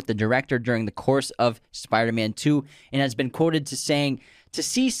falling out with the director during the course of Spider-Man 2, and has been quoted to saying, "To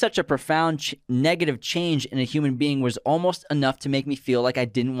see such a profound negative change in a human being was almost enough to make me feel like I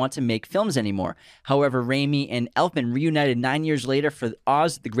didn't want to make films anymore." However, Raimi and Elfman reunited 9 years later for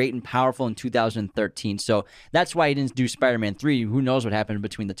Oz the Great and Powerful in 2013, so that's why he didn't do Spider-Man 3. Who knows what happened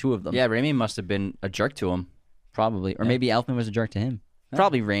between the two of them. Yeah, Raimi must have been a jerk to him. Probably. Or maybe Elfman was a jerk to him.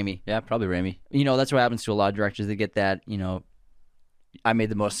 Probably Raimi. Yeah, probably Raimi. You know, that's what happens to a lot of directors. They get that, I made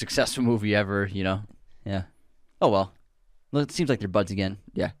the most successful movie ever, Yeah. Oh, well. It seems like they're buds again.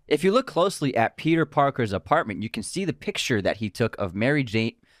 Yeah. If you look closely at Peter Parker's apartment, you can see the picture that he took of Mary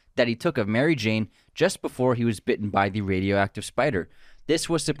Jane just before he was bitten by the radioactive spider. This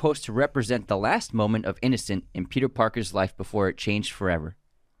was supposed to represent the last moment of innocence in Peter Parker's life before it changed forever.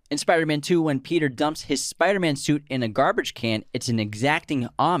 In Spider-Man 2, when Peter dumps his Spider-Man suit in a garbage can, it's an exacting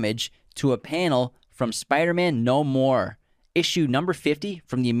homage to a panel from Spider-Man No More, issue number 50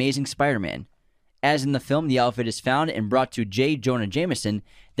 from The Amazing Spider-Man. As in the film, the outfit is found and brought to J. Jonah Jameson,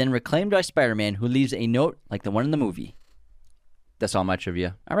 then reclaimed by Spider-Man, who leaves a note like the one in the movie. That's all my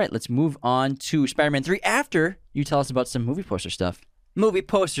trivia. All right, let's move on to Spider-Man 3 after you tell us about some movie poster stuff.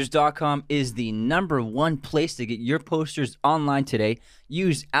 MoviePosters.com is the #1 place to get your posters online today.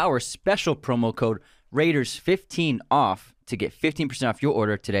 Use our special promo code Raiders15 off to get 15% off your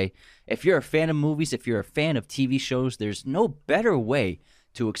order today. If you're a fan of movies, if you're a fan of TV shows, there's no better way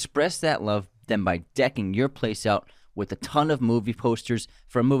to express that love than by decking your place out with a ton of movie posters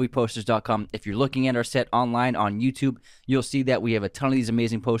from MoviePosters.com. If you're looking at our set online on YouTube, you'll see that we have a ton of these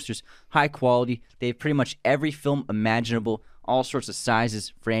amazing posters, high quality. They have pretty much every film imaginable, all sorts of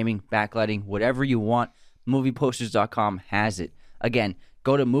sizes, framing, backlighting, whatever you want. MoviePosters.com has it. Again,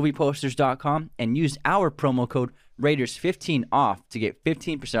 go to MoviePosters.com and use our promo code Raiders15 off to get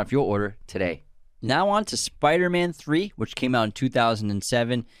 15% off your order today. Now on to Spider-Man 3, which came out in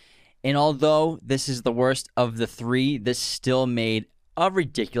 2007. And although this is the worst of the three, this still made a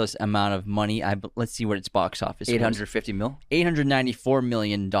ridiculous amount of money. Let's see what its box office was. $850 million? $894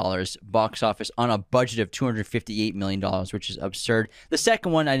 million box office on a budget of $258 million, which is absurd. The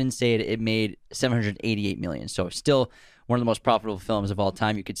second one, I didn't say it, it made $788 million. So still one of the most profitable films of all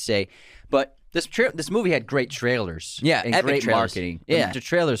time, you could say. But this movie had great trailers. Yeah, and epic great trailers. marketing. Yeah. The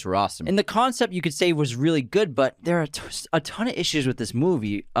trailers were awesome. And the concept, you could say, was really good, but there are a ton of issues with this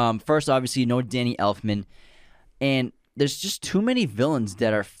movie. First, obviously, no Danny Elfman. And there's just too many villains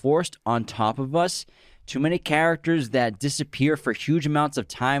that are forced on top of us. Too many characters that disappear for huge amounts of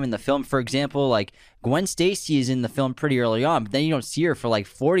time in the film. For example, like Gwen Stacy is in the film pretty early on, but then you don't see her for like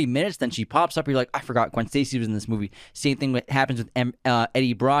 40 minutes. Then she pops up. You're like, I forgot Gwen Stacy was in this movie. Same thing happens with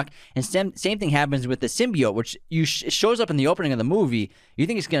Eddie Brock. And same thing happens with the symbiote, which shows up in the opening of the movie. You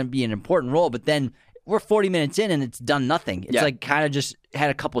think it's going to be an important role, but then we're 40 minutes in and it's done nothing. It's like kind of just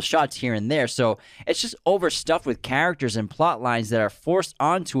had a couple shots here and there. So it's just overstuffed with characters and plot lines that are forced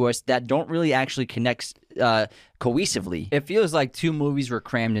onto us that don't really actually connect cohesively. It feels like two movies were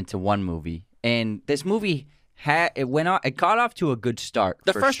crammed into one movie. And this movie it got off to a good start.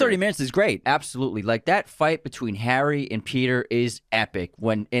 The first 30 minutes is great. Absolutely. Like that fight between Harry and Peter is epic.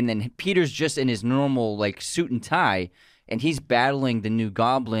 And then Peter's just in his normal like suit and tie, and he's battling the new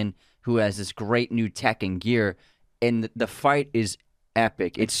goblin who has this great new tech and gear, and the fight is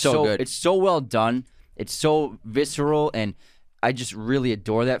epic. It's so good. It's so well done. It's so visceral, and I just really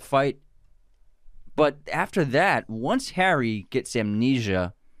adore that fight. But after that, once Harry gets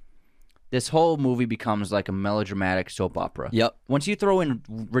amnesia, this whole movie becomes like a melodramatic soap opera. Yep. Once you throw in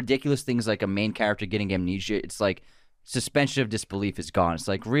ridiculous things like a main character getting amnesia, it's like suspension of disbelief is gone. It's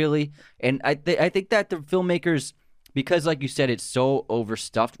like, really? And I think that the filmmakers, because like you said, it's so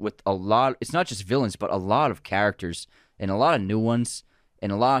overstuffed with it's not just villains, but a lot of characters and a lot of new ones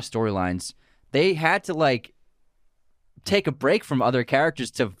and a lot of storylines. They had to like take a break from other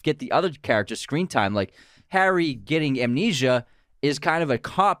characters to get the other characters screen time. Like Harry getting amnesia is kind of a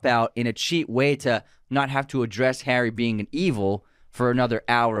cop-out in a cheap way to not have to address Harry being an evil for another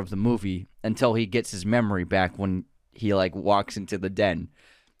hour of the movie until he gets his memory back when he like walks into the den.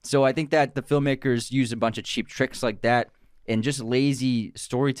 So I think that the filmmakers use a bunch of cheap tricks like that and just lazy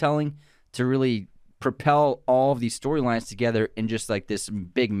storytelling to really propel all of these storylines together in just like this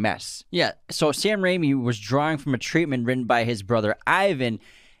big mess. Yeah, so Sam Raimi was drawing from a treatment written by his brother Ivan,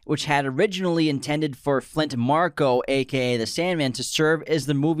 which had originally intended for Flint Marko, a.k.a. the Sandman, to serve as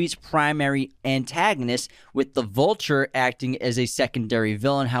the movie's primary antagonist, with the Vulture acting as a secondary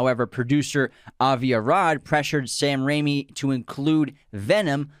villain. However, producer Avi Arad pressured Sam Raimi to include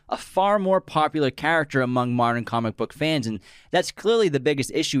Venom, a far more popular character among modern comic book fans. And that's clearly the biggest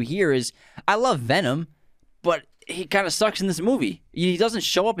issue here is, I love Venom, but he kind of sucks in this movie. He doesn't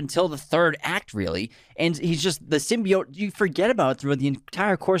show up until the third act, really. And he's just the symbiote. You forget about it throughout the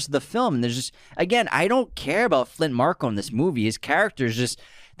entire course of the film. And there's just, again, I don't care about Flint Marko in this movie. His character is just,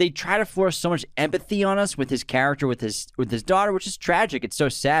 they try to force so much empathy on us with his character, with his daughter, which is tragic. It's so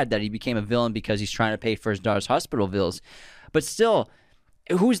sad that he became a villain because he's trying to pay for his daughter's hospital bills. But still,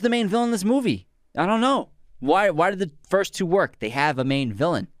 who's the main villain in this movie? I don't know. Why did the first two work? They have a main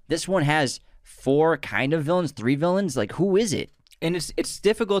villain. This one has 4 kind of villains, 3 villains. Like, who is it? And it's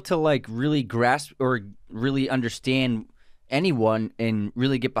difficult to like really grasp or really understand anyone and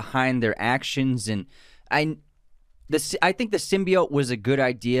really get behind their actions. And I think the symbiote was a good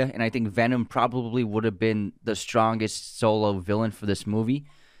idea, and I think Venom probably would have been the strongest solo villain for this movie.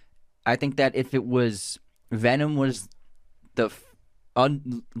 I think that if it was Venom was the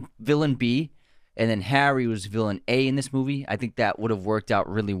villain B, and then Harry was villain A in this movie, I think that would have worked out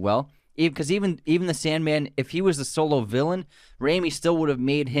really well. Because even the Sandman, if he was the solo villain, Raimi still would have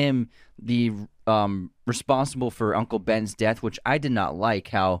made him the responsible for Uncle Ben's death, which I did not like.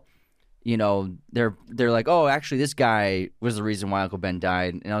 How, you know, they're like, oh, actually, this guy was the reason why Uncle Ben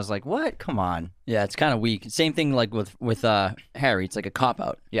died, and I was like, what? Come on. Yeah, it's kind of weak. Same thing like with Harry. It's like a cop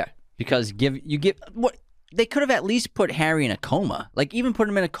out. Yeah, because what they could have at least put Harry in a coma, like even put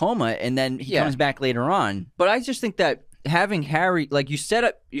him in a coma, and then he comes back later on. But I just think that having Harry, like you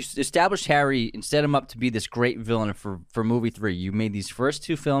established Harry and set him up to be this great villain for movie 3. You made these first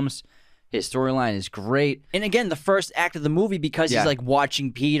 2 films. His storyline is great. And again, the first act of the movie, because he's like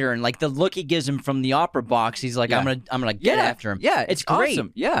watching Peter and like the look he gives him from the opera box, he's like, I'm gonna get after him. Yeah, it's great.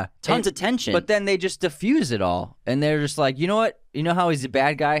 Awesome. Yeah. Tons of tension. But then they just diffuse it all. And they're just like, you know what? You know how he's a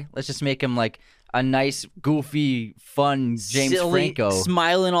bad guy? Let's just make him like a nice, goofy, fun James Silly, Franco.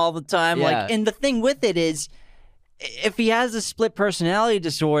 Smiling all the time. Yeah. Like, and the thing with it is, if he has a split personality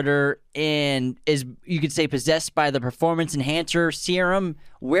disorder and is, you could say, possessed by the performance enhancer serum,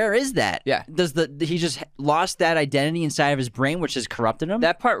 where is that? Yeah. Does he just lost that identity inside of his brain, which has corrupted him?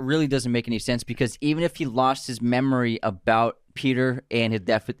 That part really doesn't make any sense because even if he lost his memory about Peter and his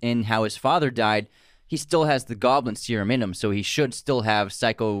death and how his father died, he still has the goblin serum in him, so he should still have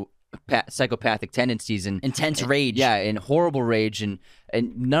psychopathic tendencies and Intense rage. Yeah, and horrible rage, and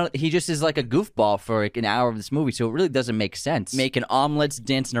he just is like a goofball for like an hour of this movie, so it really doesn't make sense. Making omelets,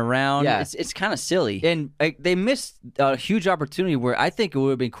 dancing around. Yeah. It's kind of silly. And they missed a huge opportunity where I think it would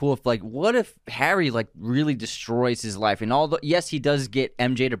have been cool if, like, what if Harry like really destroys his life? And although yes, he does get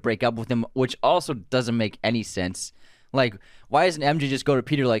MJ to break up with him, which also doesn't make any sense. Like, why doesn't MJ just go to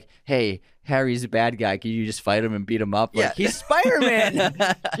Peter like, "Hey, Harry's a bad guy. Can you just fight him and beat him up?" Like, Yeah. he's Spider-Man.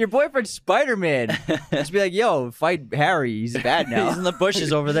 Your boyfriend's Spider-Man. Just be like, "Yo, fight Harry. He's bad now." He's in the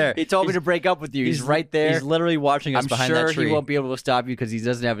bushes over there. He told me to break up with you. He's right there. He's literally watching us I'm behind sure that tree. he won't be able to stop you because he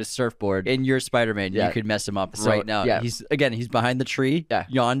doesn't have his surfboard. And you're Spider-Man. Yeah. You could mess him up So, right now. yeah. He's behind the tree. Yeah.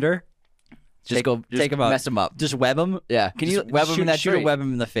 Yonder. Just take him out. mess him up. Just web him. Yeah. Can Just you web him in that shoot tree. a web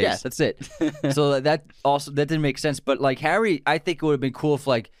him in the face? Yeah, that's it. So that didn't make sense. But like Harry, I think it would have been cool if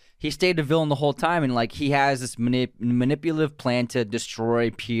like he stayed the villain the whole time and like he has this manipulative plan to destroy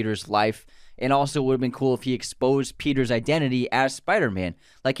Peter's life. And also it would have been cool if he exposed Peter's identity as Spider-Man.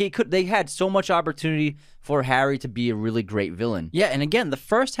 Like they had so much opportunity for Harry to be a really great villain. Yeah, and again, the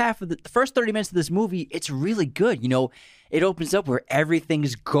first 30 minutes of this movie, it's really good. You know, it opens up where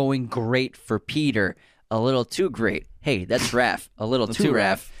everything's going great for Peter. A little too great. Hey, that's Raph. A little too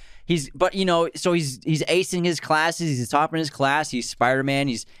Raph. But you know, so he's acing his classes. He's topping his class. He's Spider-Man.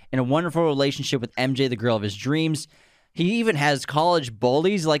 He's in a wonderful relationship with MJ, the girl of his dreams. He even has college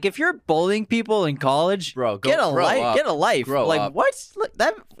bullies. Like, if you're bullying people in college, Bro, get a life. Get a life. Grow like, up. what's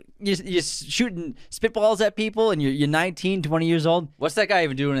that? You're shooting spitballs at people, and you're 19, 20 years old. What's that guy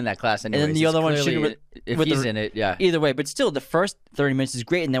even doing in that class anyways? And then the other one shooting if with he's in it, yeah. Either way, but still, the first 30 minutes is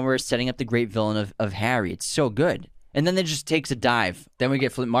great, and then we're setting up the great villain of Harry. It's so good. And then it just takes a dive. Then we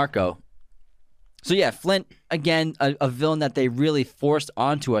get Flint Marko. So yeah, Flint, again, a villain that they really forced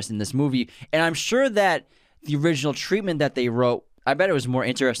onto us in this movie. And I'm sure that the original treatment that they wrote, I bet it was more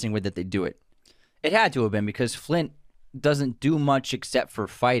interesting way that they do it. It had to have been because Flint doesn't do much except for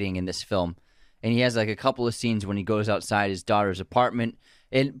fighting in this film. And he has like a couple of scenes when he goes outside his daughter's apartment.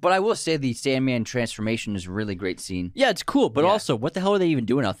 But I will say the Sandman transformation is a really great scene. Yeah, it's cool, but Yeah. also, what the hell are they even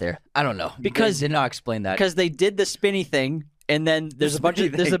doing out there? I don't know. Because- they did not explain that. Because they did the spinny thing, and then there's a bunch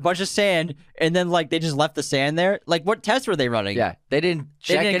of sand, and then like they just left the sand there. Like, what tests were they running? Yeah, they didn't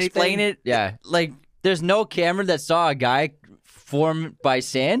They check didn't explain anything. it. Yeah, Like, there's no camera that saw a guy formed by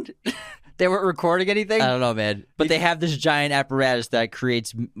sand. They weren't recording anything. I don't know, man. But they have this giant apparatus that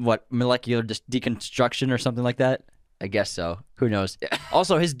creates molecular deconstruction or something like that. I guess so. Who knows?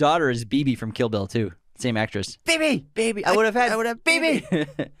 Also, his daughter is BB from Kill Bill too. Same actress. Baby, I would have baby.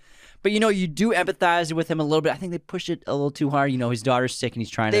 But you know, you do empathize with him a little bit. I think they push it a little too hard. You know, his daughter's sick and he's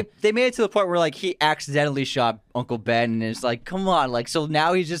trying to. They made it to the point where like he accidentally shot Uncle Ben, and it's like, come on, like so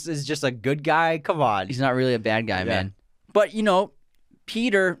now he just is just a good guy. Come on, He's not really a bad guy, Yeah. man. But you know,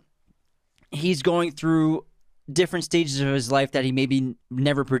 Peter, he's going through different stages of his life that he maybe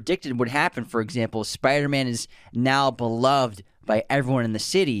never predicted would happen. For example, Spider-Man is now beloved by everyone in the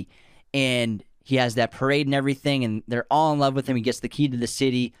city, and he has that parade and everything, and they're all in love with him. He gets the key to the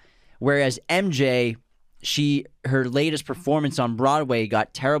city. Whereas MJ, her latest performance on Broadway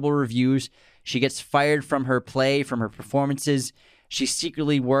got terrible reviews. She gets fired from her play, from her performances. She's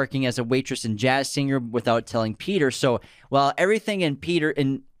secretly working as a waitress and jazz singer without telling Peter. So while everything in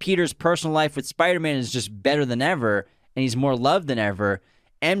Peter's personal life with Spider-Man is just better than ever, and he's more loved than ever,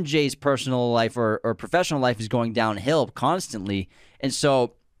 MJ's personal life or professional life is going downhill constantly. And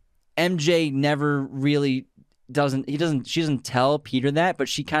so MJ never really she doesn't tell Peter that, but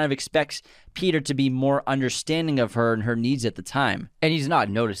she kind of expects Peter to be more understanding of her and her needs at the time. and he's not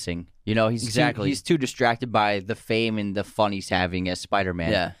noticing. You know, he's too distracted by the fame and the fun he's having as Spider-Man.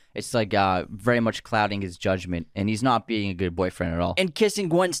 Yeah. It's like very much clouding his judgment, and he's not being a good boyfriend at all. And kissing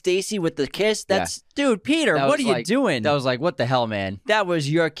Gwen Stacy with the kiss, dude, Peter, That what was are you like- doing? That was like, what the hell, man? That was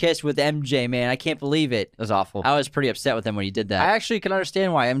your kiss with MJ, man. I can't believe it. It was awful. I was pretty upset with him when he did that. I actually can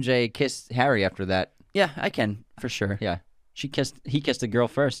understand why MJ kissed Harry after that. Yeah, I can, for sure. Yeah, He kissed the girl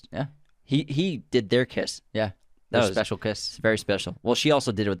first. Yeah. He did their kiss. yeah. That That was was- a special kiss. It's very special. Well, she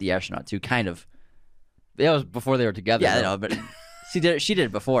also did it with the astronaut too, kind of. That was before they were together. Yeah, I though. know, but she did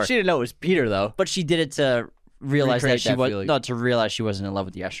it before. She didn't know it was Peter though. But she did it to realize Recreate that she that was feeling. to realize she wasn't in love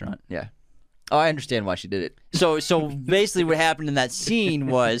with the astronaut. Yeah. Oh, I understand why she did it. So basically what happened in that scene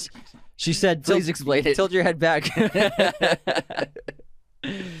was She said, Please explain it. Tilt your head back.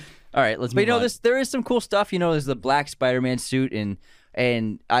 All right, let's move on. There is some cool stuff. There's the black Spider-Man suit,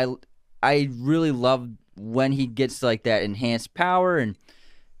 and I really love when he gets like that enhanced power,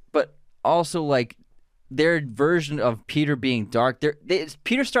 but also like their version of Peter being dark. The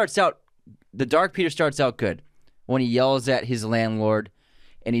dark Peter starts out good when he yells at his landlord,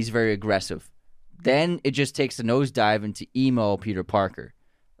 and he's very aggressive. Then it just takes a nosedive into emo Peter Parker,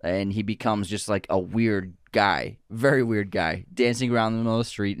 and he becomes just like a weird guy, very weird guy, dancing around in the middle of the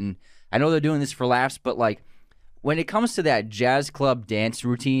street. And I know they're doing this for laughs, but like when it comes to that jazz club dance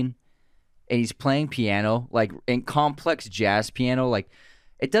routine, and he's playing piano, like in complex jazz piano, like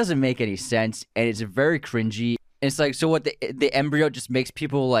it doesn't make any sense, and it's very cringy. It's like, so what, the embryo just makes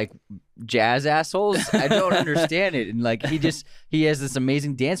people like jazz assholes? I don't understand it. And like he has this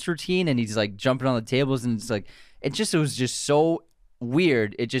amazing dance routine, and he's like jumping on the tables, and it's like it was just so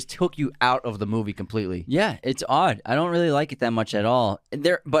weird. It just took you out of the movie completely. Yeah, it's odd. I don't really like it that much at all.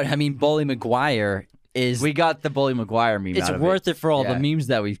 But I mean, Bully Maguire is... We got the Bully Maguire meme It's out of worth it. it for all the memes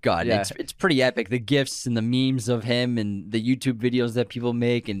that we've got. Yeah. It's pretty epic. The GIFs and the memes of him and the YouTube videos that people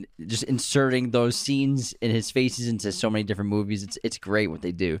make and just inserting those scenes and his faces into so many different movies. It's great what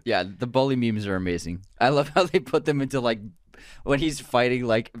they do. Yeah, the Bully memes are amazing. I love how they put them into like when he's fighting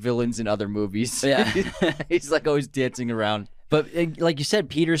like villains in other movies. Yeah. He's like always dancing around. But like you said,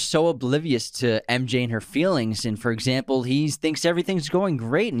 Peter's so oblivious to MJ and her feelings. And for example, he thinks everything's going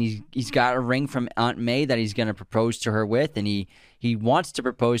great, and he's got a ring from Aunt May that he's going to propose to her with, and he wants to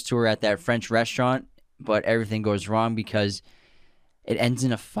propose to her at that French restaurant, but everything goes wrong because it ends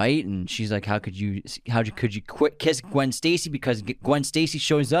in a fight. And she's like, "How could you quit kiss Gwen Stacy?" Because Gwen Stacy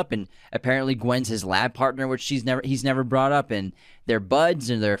shows up, and apparently Gwen's his lab partner, which he's never brought up, and they're buds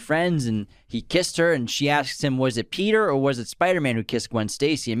and they're friends. And he kissed her, and she asks him, "Was it Peter or was it Spider-Man who kissed Gwen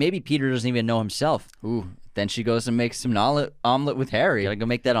Stacy?" And maybe Peter doesn't even know himself. Ooh. Then she goes and makes some omelet with Harry. Gotta go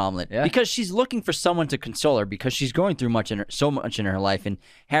make that omelet. Yeah. Because she's looking for someone to console her because she's going through so much in her life. And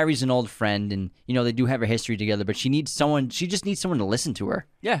Harry's an old friend, and they do have a history together, but she just needs someone to listen to her.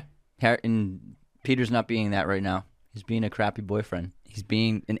 Yeah. And Peter's not being that right now. He's being a crappy boyfriend. He's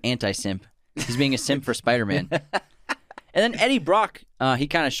being an anti-simp. He's being a simp for Spider-Man. And then Eddie Brock, he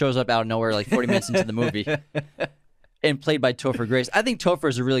kind of shows up out of nowhere like 40 minutes into the movie. And played by Topher Grace. I think Topher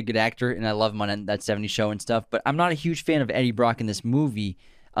is a really good actor, and I love him on that 70s show and stuff, but I'm not a huge fan of Eddie Brock in this movie.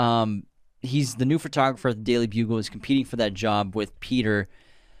 He's the new photographer at the Daily Bugle, is competing for that job with Peter.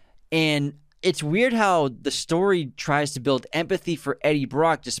 And it's weird how the story tries to build empathy for Eddie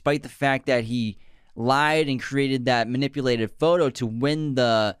Brock, despite the fact that he lied and created that manipulated photo to win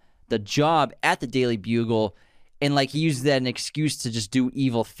the job at the Daily Bugle. And like he uses that as an excuse to just do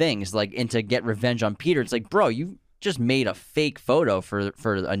evil things, like, and to get revenge on Peter. It's like, bro, you just made a fake photo for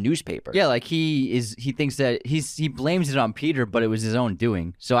a newspaper. Yeah, like he thinks that he blames it on Peter, but it was his own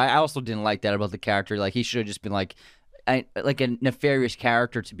doing. So I also didn't like that about the character. Like he should have just been like a nefarious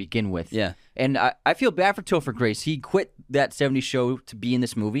character to begin with. Yeah. And I feel bad for Topher Grace. He quit that 70s show to be in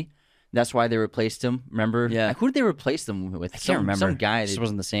this movie. That's why they replaced him. Remember? Yeah. Who did they replace them with? I can't remember. Some guy. It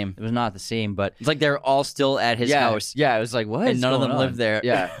wasn't the same. It was not the same, but It's like they're all still at his house. Yeah, it was like, what? And none of them live there.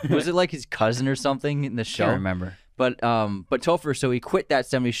 Yeah. Was it like his cousin or something in the show? Can't remember. But Topher, so he quit that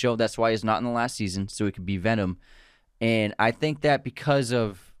 70s show. That's why he's not in the last season, so he could be Venom. And I think that because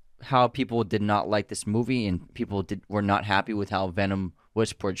of how people did not like this movie and people were not happy with how Venom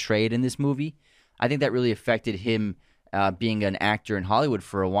was portrayed in this movie, I think that really affected him being an actor in Hollywood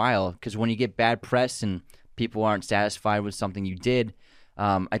for a while. Because when you get bad press and people aren't satisfied with something you did,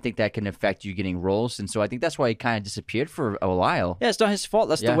 I think that can affect you getting roles. And so I think that's why he kind of disappeared for a while. Yeah, it's not his fault.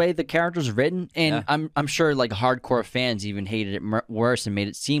 That's the way the character's written. And Yeah. I'm sure like hardcore fans even hated it worse and made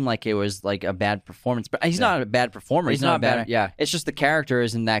it seem like it was like a bad performance. But he's not a bad performer. He's not bad. Yeah. It's just the character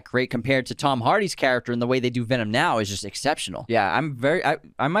isn't that great compared to Tom Hardy's character, and the way they do Venom now is just exceptional. Yeah,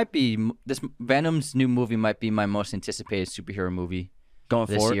 I might be, this Venom's new movie might be my most anticipated superhero movie Going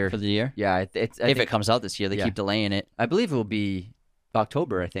this forward year. for the year. Yeah, I If think- it comes out this year, they keep delaying it. I believe it will be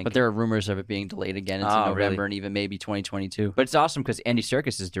October, I think. But there are rumors of it being delayed again into Oh, November really? and even maybe 2022, But it's awesome because Andy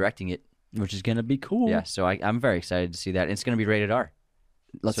Serkis is directing it. which is going to be cool. Yeah, so I'm very excited to see that. It's going to be rated R.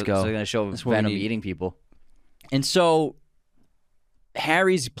 Let's So go. they're going to show That's what we Venom need. eating people. And so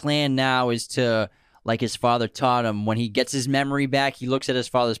Harry's plan now is to, like his father taught him, when he gets his memory back, he looks at his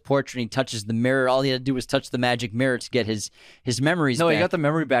father's portrait and he touches the mirror. All he had to do was touch the magic mirror to get his memories No, back. he got the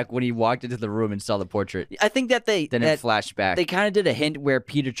memory back when he walked into the room and saw the portrait. I think that Then it flashed back. They kind of did a hint where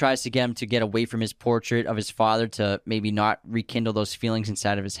Peter tries to get him to get away from his portrait of his father to maybe not rekindle those feelings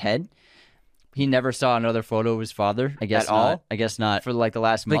inside of his head. He never saw another photo of his father. I guess at not. all I guess not. for like the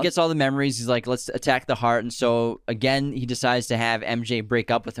last But he month. gets all the memories. He's like, let's attack the heart. And so, again, he decides to have MJ break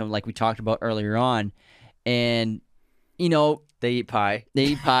up with him like we talked about earlier on. And, you know, They eat pie. they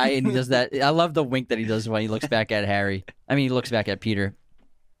eat pie, and he does that. I love the wink that he does when he looks back at Harry. I mean, he looks back at Peter.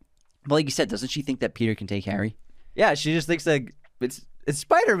 But like you said, doesn't she think that Peter can take Harry? Yeah, she just thinks like it's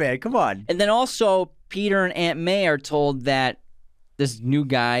Spider-Man. Come on. And then also, Peter and Aunt May are told that this new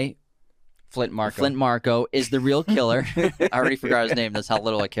guy, Flint Marko. is the real killer. I already forgot his name. That's how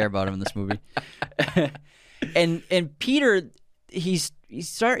little I care about him in this movie. and Peter, he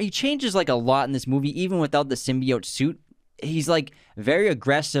changes like a lot in this movie, even without the symbiote suit. He's like very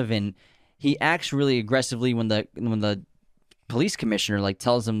aggressive, and he acts really aggressively when the police commissioner like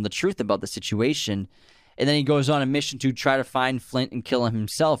tells him the truth about the situation. And then he goes on a mission to try to find Flint and kill him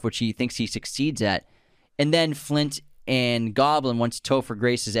himself, which he thinks he succeeds at. And then Flint and Goblin, once Topher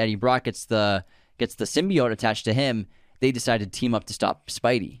Grace's Eddie Brock gets the symbiote attached to him, they decide to team up to stop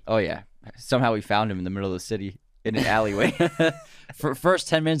Spidey. Oh yeah. Somehow we found him in the middle of the city in an alleyway. For first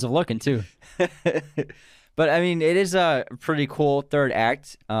 10 minutes of looking, too. But I mean, it is a pretty cool third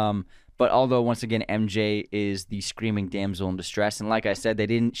act. But although once again MJ is the screaming damsel in distress, and like I said,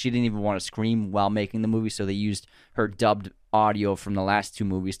 she didn't even want to scream while making the movie, so they used her dubbed audio from the last two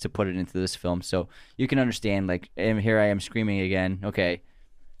movies to put it into this film. So you can understand, like, here I am screaming again. Okay.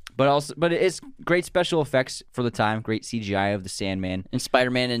 But it is great special effects for the time, great CGI of the Sandman. And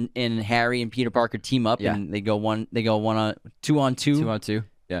Spider-Man and Harry and Peter Parker team up, and they go on 2 on 2. 2 on 2.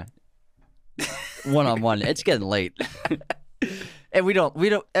 Yeah. 1 on 1. It's getting late. And we're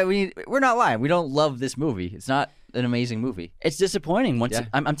not lying. We don't love this movie. It's not an amazing movie. It's disappointing.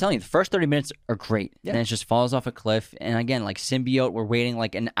 I'm telling you, the first 30 minutes are great. Yeah. And it just falls off a cliff. And again, like symbiote, we're waiting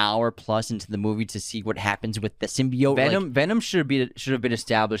like an hour plus into the movie to see what happens with the symbiote. Venom should have been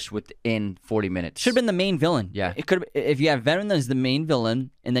established within 40 minutes. Should have been the main villain. Yeah. It could, if you have Venom as the main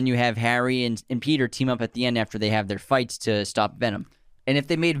villain, and then you have Harry and Peter team up at the end after they have their fights to stop Venom. And if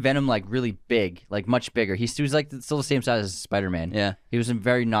they made Venom like really big, like much bigger, he was like still the same size as Spider-Man. Yeah. He was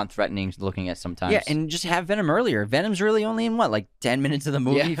very non-threatening looking at sometimes. Yeah, and just have Venom earlier. Venom's really only in like 10 minutes of the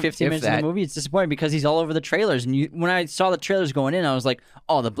movie, Yeah, 15 minutes of the movie. It's disappointing because he's all over the trailers. And when I saw the trailers going in, I was like,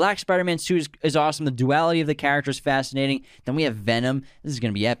 oh, the Black Spider-Man suit is awesome. The duality of the character is fascinating. Then we have Venom. This is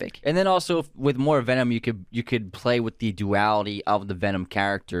going to be epic. And then also with more Venom, you could play with the duality of the Venom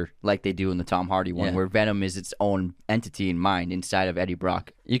character like they do in the Tom Hardy one, where Venom is its own entity in mind inside of Eddie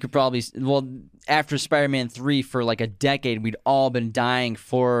Brock. You could probably, after Spider-Man 3 for like a decade, we'd all been dying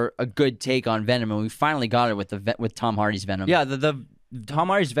for a good take on Venom, and we finally got it with Tom Hardy's Venom. Yeah, the Tom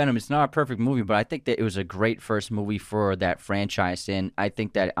Hardy's Venom, it's not a perfect movie, but I think that it was a great first movie for that franchise, and I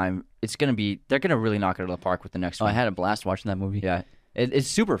think that they're going to really knock it out of the park with the next one. I had a blast watching that movie. Yeah, it's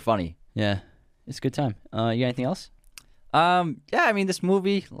super funny. Yeah, it's a good time. You got anything else? Yeah, I mean, this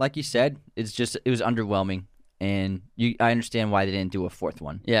movie, like you said, it was underwhelming. And I understand why they didn't do a fourth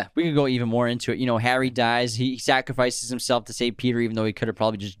one. Yeah, we could go even more into it. You know, Harry dies. He sacrifices himself to save Peter, even though he could have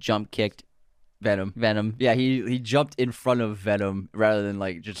probably just jump kicked Venom. Yeah, he jumped in front of Venom rather than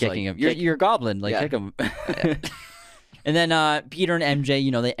like just kicking him. You're a goblin, kick him. And then Peter and MJ, you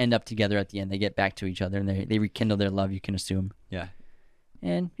know, they end up together at the end. They get back to each other and they rekindle their love. You can assume. Yeah,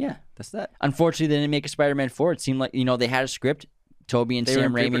 and yeah, that's that. Unfortunately, they didn't make a Spider-Man 4. It seemed like, you know, they had a script. Tobey and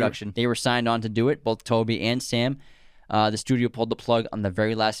Sam Raimi, they were signed on to do it, both Tobey and Sam. The studio pulled the plug on the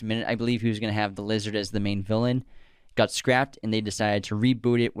very last minute. I believe he was going to have the Lizard as the main villain. Got scrapped, and they decided to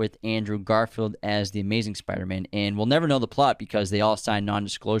reboot it with Andrew Garfield as the Amazing Spider-Man. And we'll never know the plot because they all signed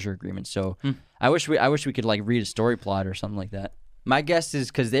non-disclosure agreements. So I wish we could like read a story plot or something like that. My guess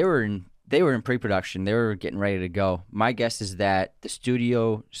is because they were in pre-production, they were getting ready to go. My guess is that the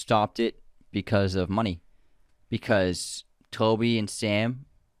studio stopped it because of money, because Tobey and Sam,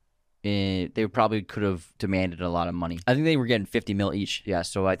 they probably could have demanded a lot of money. I think they were getting $50 million each. Yeah,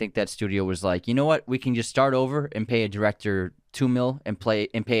 so I think that studio was like, you know what, we can just start over and pay a director $2 million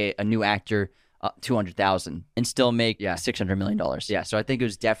and pay a new actor $200,000 and still make $600 million. Yeah, so I think it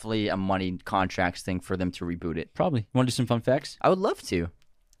was definitely a money contracts thing for them to reboot it. Probably. Want to do some fun facts? I would love to.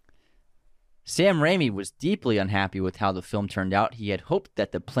 Sam Raimi was deeply unhappy with how the film turned out. He had hoped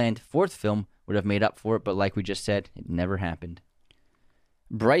that the planned fourth film would have made up for it, but like we just said, it never happened.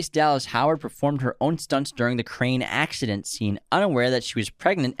 Bryce Dallas Howard performed her own stunts during the crane accident scene, unaware that she was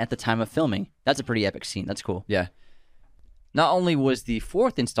pregnant at the time of filming. That's a pretty epic scene. That's cool. Yeah. Not only was the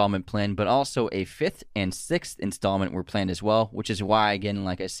fourth installment planned, but also a fifth and sixth installment were planned as well, which is why, again,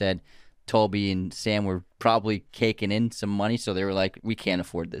 like I said, Tobey and Sam were probably caking in some money, so they were like, we can't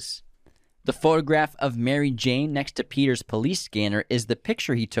afford this. The photograph of Mary Jane next to Peter's police scanner is the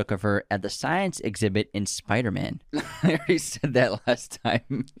picture he took of her at the science exhibit in Spider-Man. I already said that last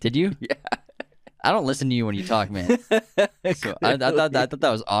time. Did you? Yeah. I don't listen to you when you talk, man. So I thought that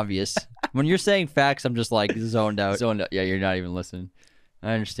was obvious. When you're saying facts, I'm just like zoned out. Yeah, you're not even listening.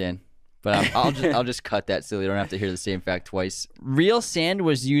 I understand. But I'll just cut that so you don't have to hear the same fact twice. Real sand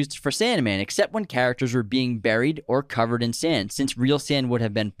was used for Sandman, except when characters were being buried or covered in sand. Since real sand would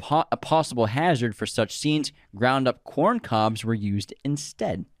have been a possible hazard for such scenes, ground-up corn cobs were used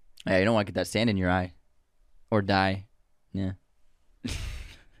instead. Yeah, you don't want to get that sand in your eye. Or die. Yeah.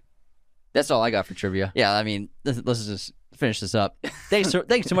 That's all I got for trivia. Yeah, I mean, let's just finish this up. Thanks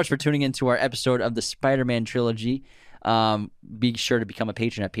so much for tuning into our episode of the Spider-Man trilogy. Be sure to become a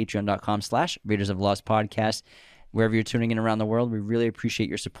patron at patreon.com/Raiders of the Lost Podcast. Wherever you're tuning in around the world, we really appreciate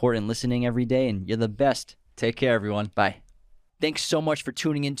your support and listening every day, and you're the best. Take care, everyone. Bye. Thanks so much for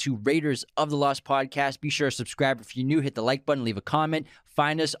tuning in to Raiders of the Lost Podcast. Be sure to subscribe if you're new. Hit the like button, leave a comment.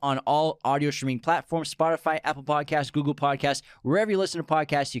 Find us on all audio streaming platforms, Spotify, Apple Podcasts, Google Podcasts. Wherever you listen to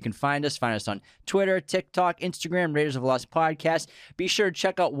podcasts, you can find us. Find us on Twitter, TikTok, Instagram, Raiders of the Lost Podcast. Be sure to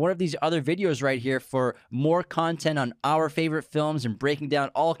check out one of these other videos right here for more content on our favorite films and breaking down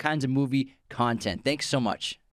all kinds of movie content. Thanks so much.